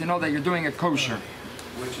sure that you know that you're doing it kosher.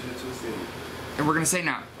 Which are the 2 things? And we're going to say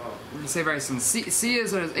now. Oh. We're going to say very soon. See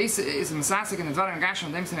is Masasik and Dvarim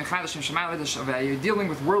Gashim Dem Sem Echad Hashem Shemal Ledesh. You're dealing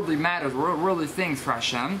with worldly matters, worldly things for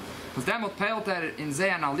Hashem. Because then what pale that in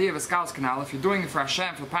Zeh and Aliyah V'Skaus Canal. If you're doing it for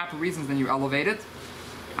Hashem for the proper reasons, then you elevate it.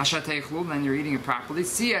 Asher Teichlu, then you're eating it properly.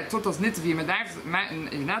 See at Tutos Nitvi.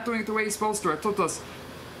 You're not doing it the way you're supposed to. At Tutos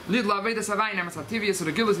Lidla Vedas Avayim Emetzativius. So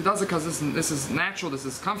the Gilus he does it because this is natural. This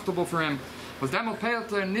is comfortable for him. Because then what pale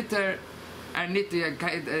Nitter. And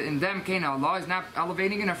in them Kana Allah is not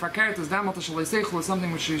elevating in a fakert is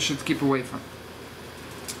something which you should keep away from.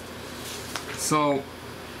 So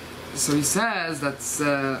he says that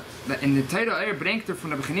in the Torah bringt from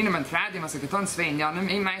the beginning and Tradim was getan 2 Jahren,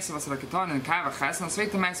 ein Meise was getan in Kavach Ches, and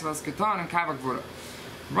zweite Meise was getan in Kavach Gvura.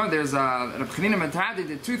 But there's a beginning and Tradim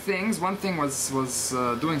did 2 things. One thing was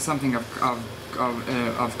doing something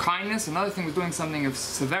of kindness. Another thing was doing something of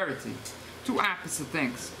severity. two opposite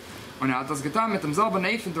things. Und hat das getan mit demselben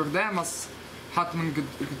Eifen durch dem, was hat man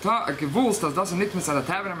gewusst, dass das nicht mit der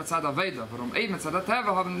Teva und mit der Veda. Warum eben mit der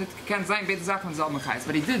Teva haben nicht gekannt sein, beide Sachen im selben Geist.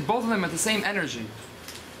 But he did both of them with the same energy.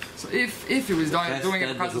 So if he was doing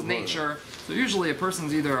it because of nature, so usually a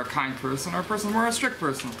person's either a kind person or a person more a strict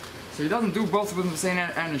person. So he doesn't do both with the same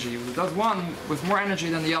energy. He does one with more energy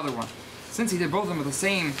than the other one. Since he did both of them with the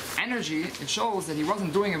same energy, it shows that he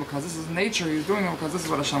wasn't doing it because this is nature, he was doing it because this is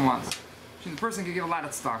what Hashem wants. The person can give a lot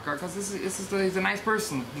of stock, because he's a nice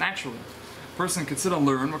person, naturally. A person could sit and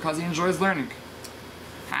learn because he enjoys learning.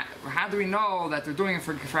 How do we know that they're doing it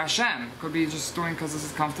for Hashem? It could be just doing because this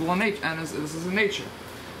is comfortable in nature, and this is in nature.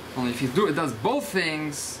 Only if it does both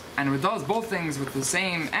things, and it does both things with the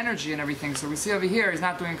same energy and everything, so we see over here, he's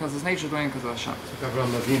not doing because it's nature, doing because of Hashem.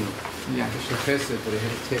 Yeah.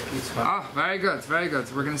 Oh, very good, very good.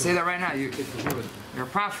 We're going to say that right now. You're a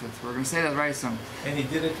prophet. We're going to say that very soon. And he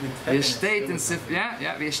did it with happiness. We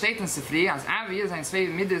steht in Sifri, as Avi is and zwei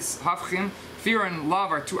Middes Hafchim, fear and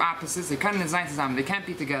love are two opposites. They can't design zusammen. They can't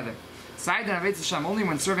be together. Side and Avetz Hashem, only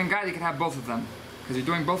when serving God, you can have both of them. Because you're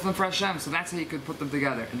doing both of them for Hashem, so that's how you could put them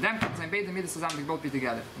together. And then can beide Middes zusammen, they both be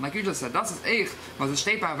together. And like you just said, das ist echt, was es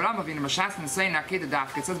steht bei Avraham Avinu, Mashasten saying Akeda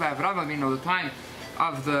Daf. It says by Avraham Avinu, the time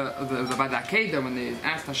of by the Akeda, when they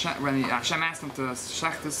asked Hashem, Hashem asked him to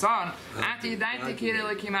shech the son,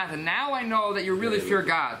 and now I know that you really fear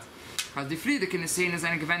God. Because the Friedeken is saying is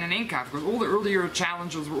an event in Inkaf, because all the earlier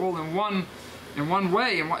challenges were all in one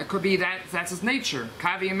way, and it could be that's his nature.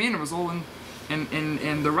 Kavi Yamin was all in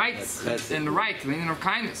the right, the meaning of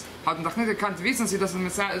kindness. Hat man doch nicht gekannt wissen, sie das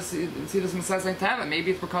mit sein Teva.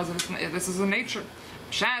 Maybe it's because this is the nature.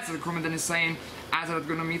 Shaz, the Kurman is saying, as it had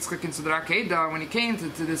gone to Yitzchak into the Rakeda, when he came to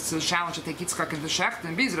this challenge to take Yitzchak into Shecht,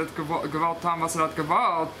 and Bizer had gewalt Tom was had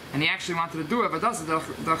gewalt, and he actually wanted to do it, but that's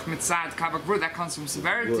doch mit Sad Kavak Gvura, that comes from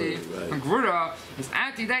severity, and Gvura is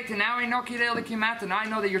anti-date, and now I know Kirele Kimat, and I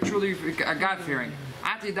know that you're truly God-fearing.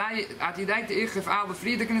 I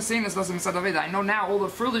know now all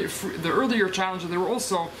the earlier challenges, they were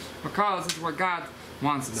also because it's what God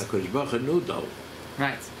wants us.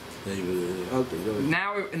 Right.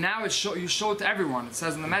 Now you show it to everyone. It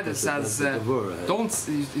says in the Medrash, it says don't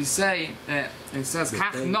you say it says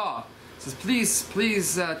kach no. It says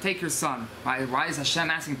please take your son. Why is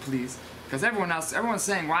Hashem asking please? Because everyone's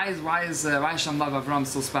saying why is Hashem love Avram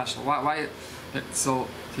so special? Why? So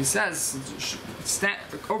he says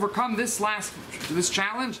overcome this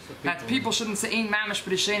challenge that people shouldn't say ein mamash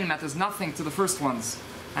b'rishenim, that there's nothing to the first ones.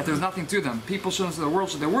 That there's nothing to them. People shouldn't say the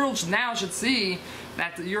world now should see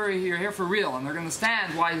that you're here for real, and they're going to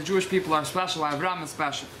understand why the Jewish people are special, why Avraham is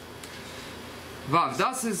special. Vav,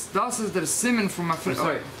 das is the simon from my friend.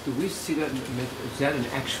 Sorry, do we see that? Is that an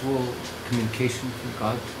actual communication from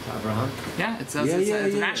God to Abraham? Yeah, it says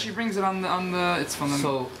it actually brings it on the. It's from the.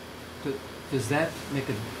 So, does that make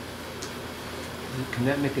a? Can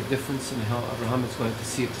that make a difference in how Abraham is going to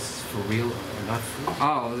see if this is for real or not for real?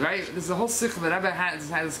 Oh, right. There's a whole sikh that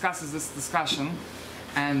Rebbe discusses this discussion,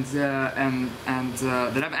 and the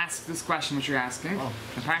Rebbe asks this question which you're asking. Oh.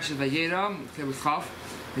 In Parashat Vayera,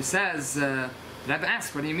 he says, the Rebbe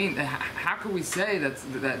asks, "What do you mean? How could we say that's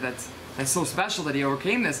so special that he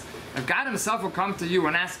overcame this? If God Himself will come to you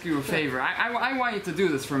and ask you a favor, I want you to do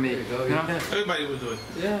this for me. There you go. You know? Everybody will do it.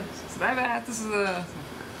 Yeah. So Rebbe, this is a.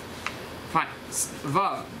 Fine.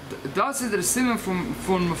 Vav. Das ist der Simon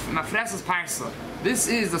von Mafreses Parsa. This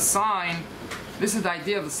is the sign. This is the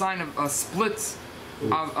idea of the sign of a split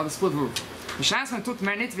of a split roof. The Shasman tut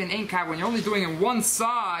mer nit wenn ein Kav, when you're only doing in one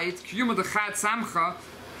side. Kiyuma de Chad Samcha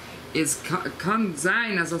is can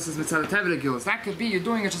sein as this is mit the Tevra Gills. That could be you're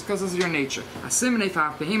doing it just because this is your nature. A simon if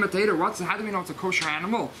I behemoth tater. How do we know it's a kosher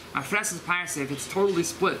animal? Mafreses Parsa, if it's totally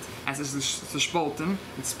split, as it's the spalten,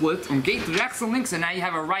 it's split. Gate rechts and links, and now you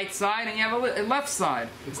have a right side and you have a left side.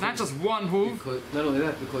 It's not just one hoof. Not only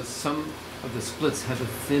that, because some of the splits have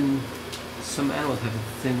some animals have a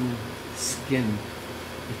thin skin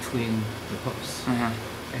between the hoofs, and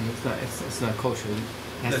it's not kosher.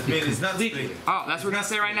 That means it's not split. Oh, that's what we're going to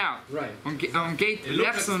say right now. Right. Geht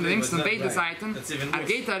rechts und links und beide Seiten.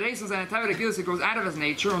 Geht rechts und seine Tevra Gills, it goes out of his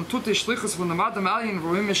nature und tut die Schlichus von dem Adam Alien,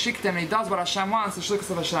 wo him schickt him, and he does what Hashem wants, the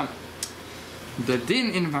Schlichus of Hashem. The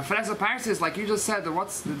din in Mafresa Parsa is like you just said. The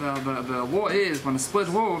law is when a split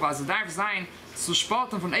hoof as a darf sein zu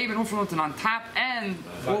spalten von eben und von unten on top and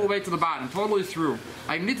all the way to the bottom, totally through.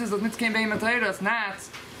 Like nit is that nit kein beim Teil, that's not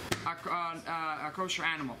a kosher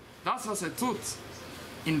animal. That's what it tut.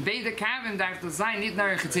 In beide Kavim darf das sein nicht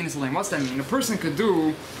nur Chetzinis Olim. What's that mean? A person could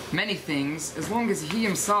do many things as long as he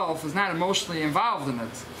himself is not emotionally involved in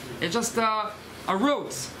it. It's just a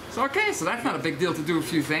route. So okay, so that's not a big deal to do a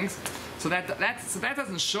few things. So that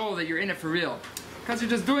doesn't show that you're in it for real, because you're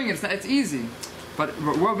just doing it. It's easy. But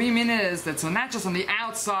what we mean is that so not just on the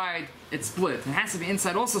outside it's split. It has to be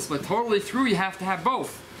inside also split. Totally through you have to have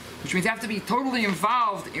both, which means you have to be totally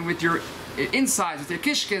involved with your insides, with your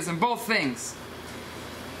kishkes and both things.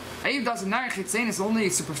 Eiv doesn't narich is only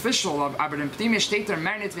superficial. Aber in Pnimia steht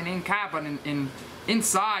mernit v'nein kab, but in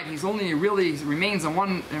inside he's only really remains in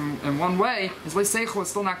one way. His leiseichel is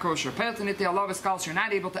still not kosher. You're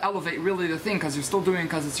not able to elevate really the thing because you're still doing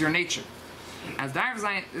because it's your nature. As darf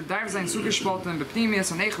sein zugespalten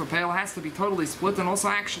bepnimius and echel peil has to be totally split, and also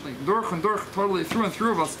actually durch and durch, totally through and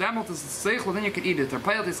through. Was demelt is seichel, then you can eat it. Der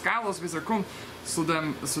peil is galos bis kommt so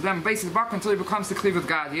them basic back until he becomes the cleave with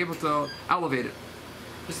God. You're able to elevate it.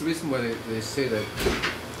 That's the reason why they say that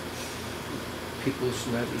people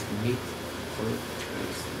should not eat meat for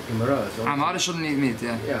Gemara. Amara shouldn't eat meat,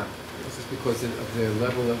 yeah. Yeah, this is because of the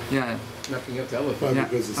level of not being able to elevate. Why? Yeah,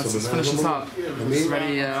 Because it's let's some finish this up. It's mean,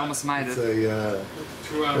 already almost made it's it. a,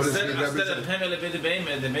 what is Instead it of him elevating the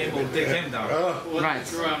behemoth, the behemoth will take him down. Right.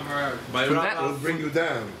 By From Rabbi, it'll bring you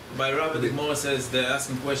down. by Rabbi, the Gemara says they're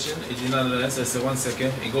asking question. He did not answer. So 1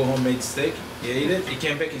 second. He go home, made steak. He ate it. He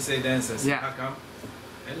came back. He said the answers. Yeah. How come?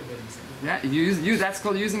 Elevating something. Yeah, you that's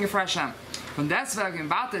called using it for Hashem. From deswegen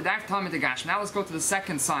warte darf Tom mit the gash. Now let's go to the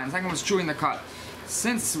second sign. The second one was chewing the cud.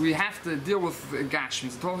 Since we have to deal with gash,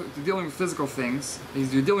 means dealing with physical things.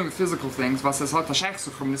 You're dealing with physical things,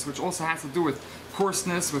 which also has to do with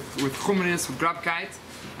coarseness, with chumnis, with grabkeit.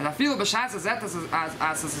 And I feel as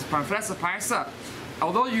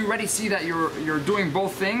although you already see that you're doing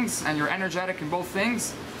both things and you're energetic in both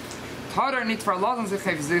things, you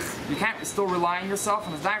can't still rely on yourself,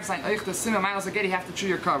 and you have to chew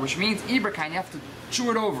your cud, which means you have to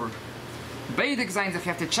chew it over. Beidig sein sich,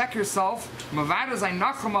 you have to check yourself. Mavada sein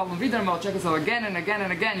nachamal and wieder mal check yourself again and again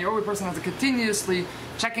and again. Your every person has to continuously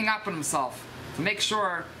checking up on himself to make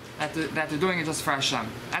sure that they're doing it just for Hashem.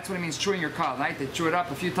 That's what it means chewing your cud, right? They chew it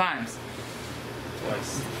up a few times.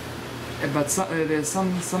 Twice. But there's some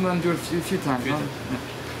of them do it a few times.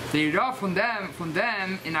 The Yirah from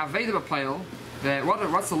them in Aveda B'Pleil.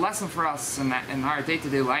 What's the lesson for us in our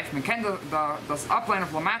day-to-day life? Man kennt das Ableinen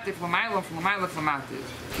von Lamativ, Lamaila, von Lamaila, von Lamativ.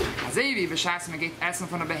 Azevi, b'shas man geht essen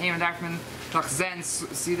von der Behemoth, darf man doch sehen,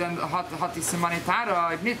 sie dann hat die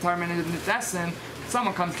Semanitara, if nicht, man nicht essen.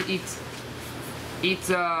 Someone comes to eat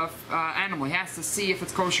animal. He has to see if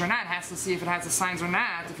it's kosher or not. He has to see if it has the signs or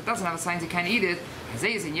not. If it doesn't have the signs, he can't eat it.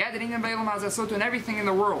 Azevi, in jeder Ingen Beilam, as so doing everything in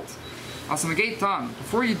the world. Also man geht done.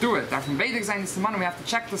 Before you do it, darf man Vedic sein, we have to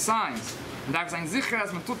check the signs. And darf sein sicher,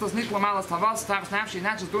 as man tut das nicht lamalas tavas, he's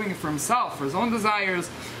not just doing it for himself, for his own desires.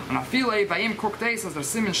 And I feel like by him cooked as their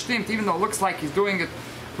simon stimmt, even though it looks like he's doing it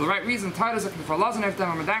for the right reason. Tired is for lazen every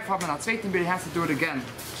time, and darf haben at zweiten, but he has to do it again.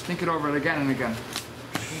 Think it over again and again.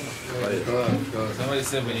 Somebody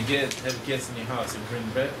said when you have guests in your house, you bring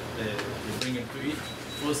bread, you bring them to eat.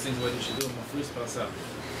 First thing what you should do, my first pass up.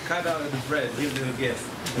 Cut out the bread, give them the guest.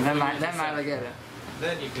 And then I get it.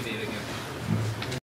 Then you could eat again.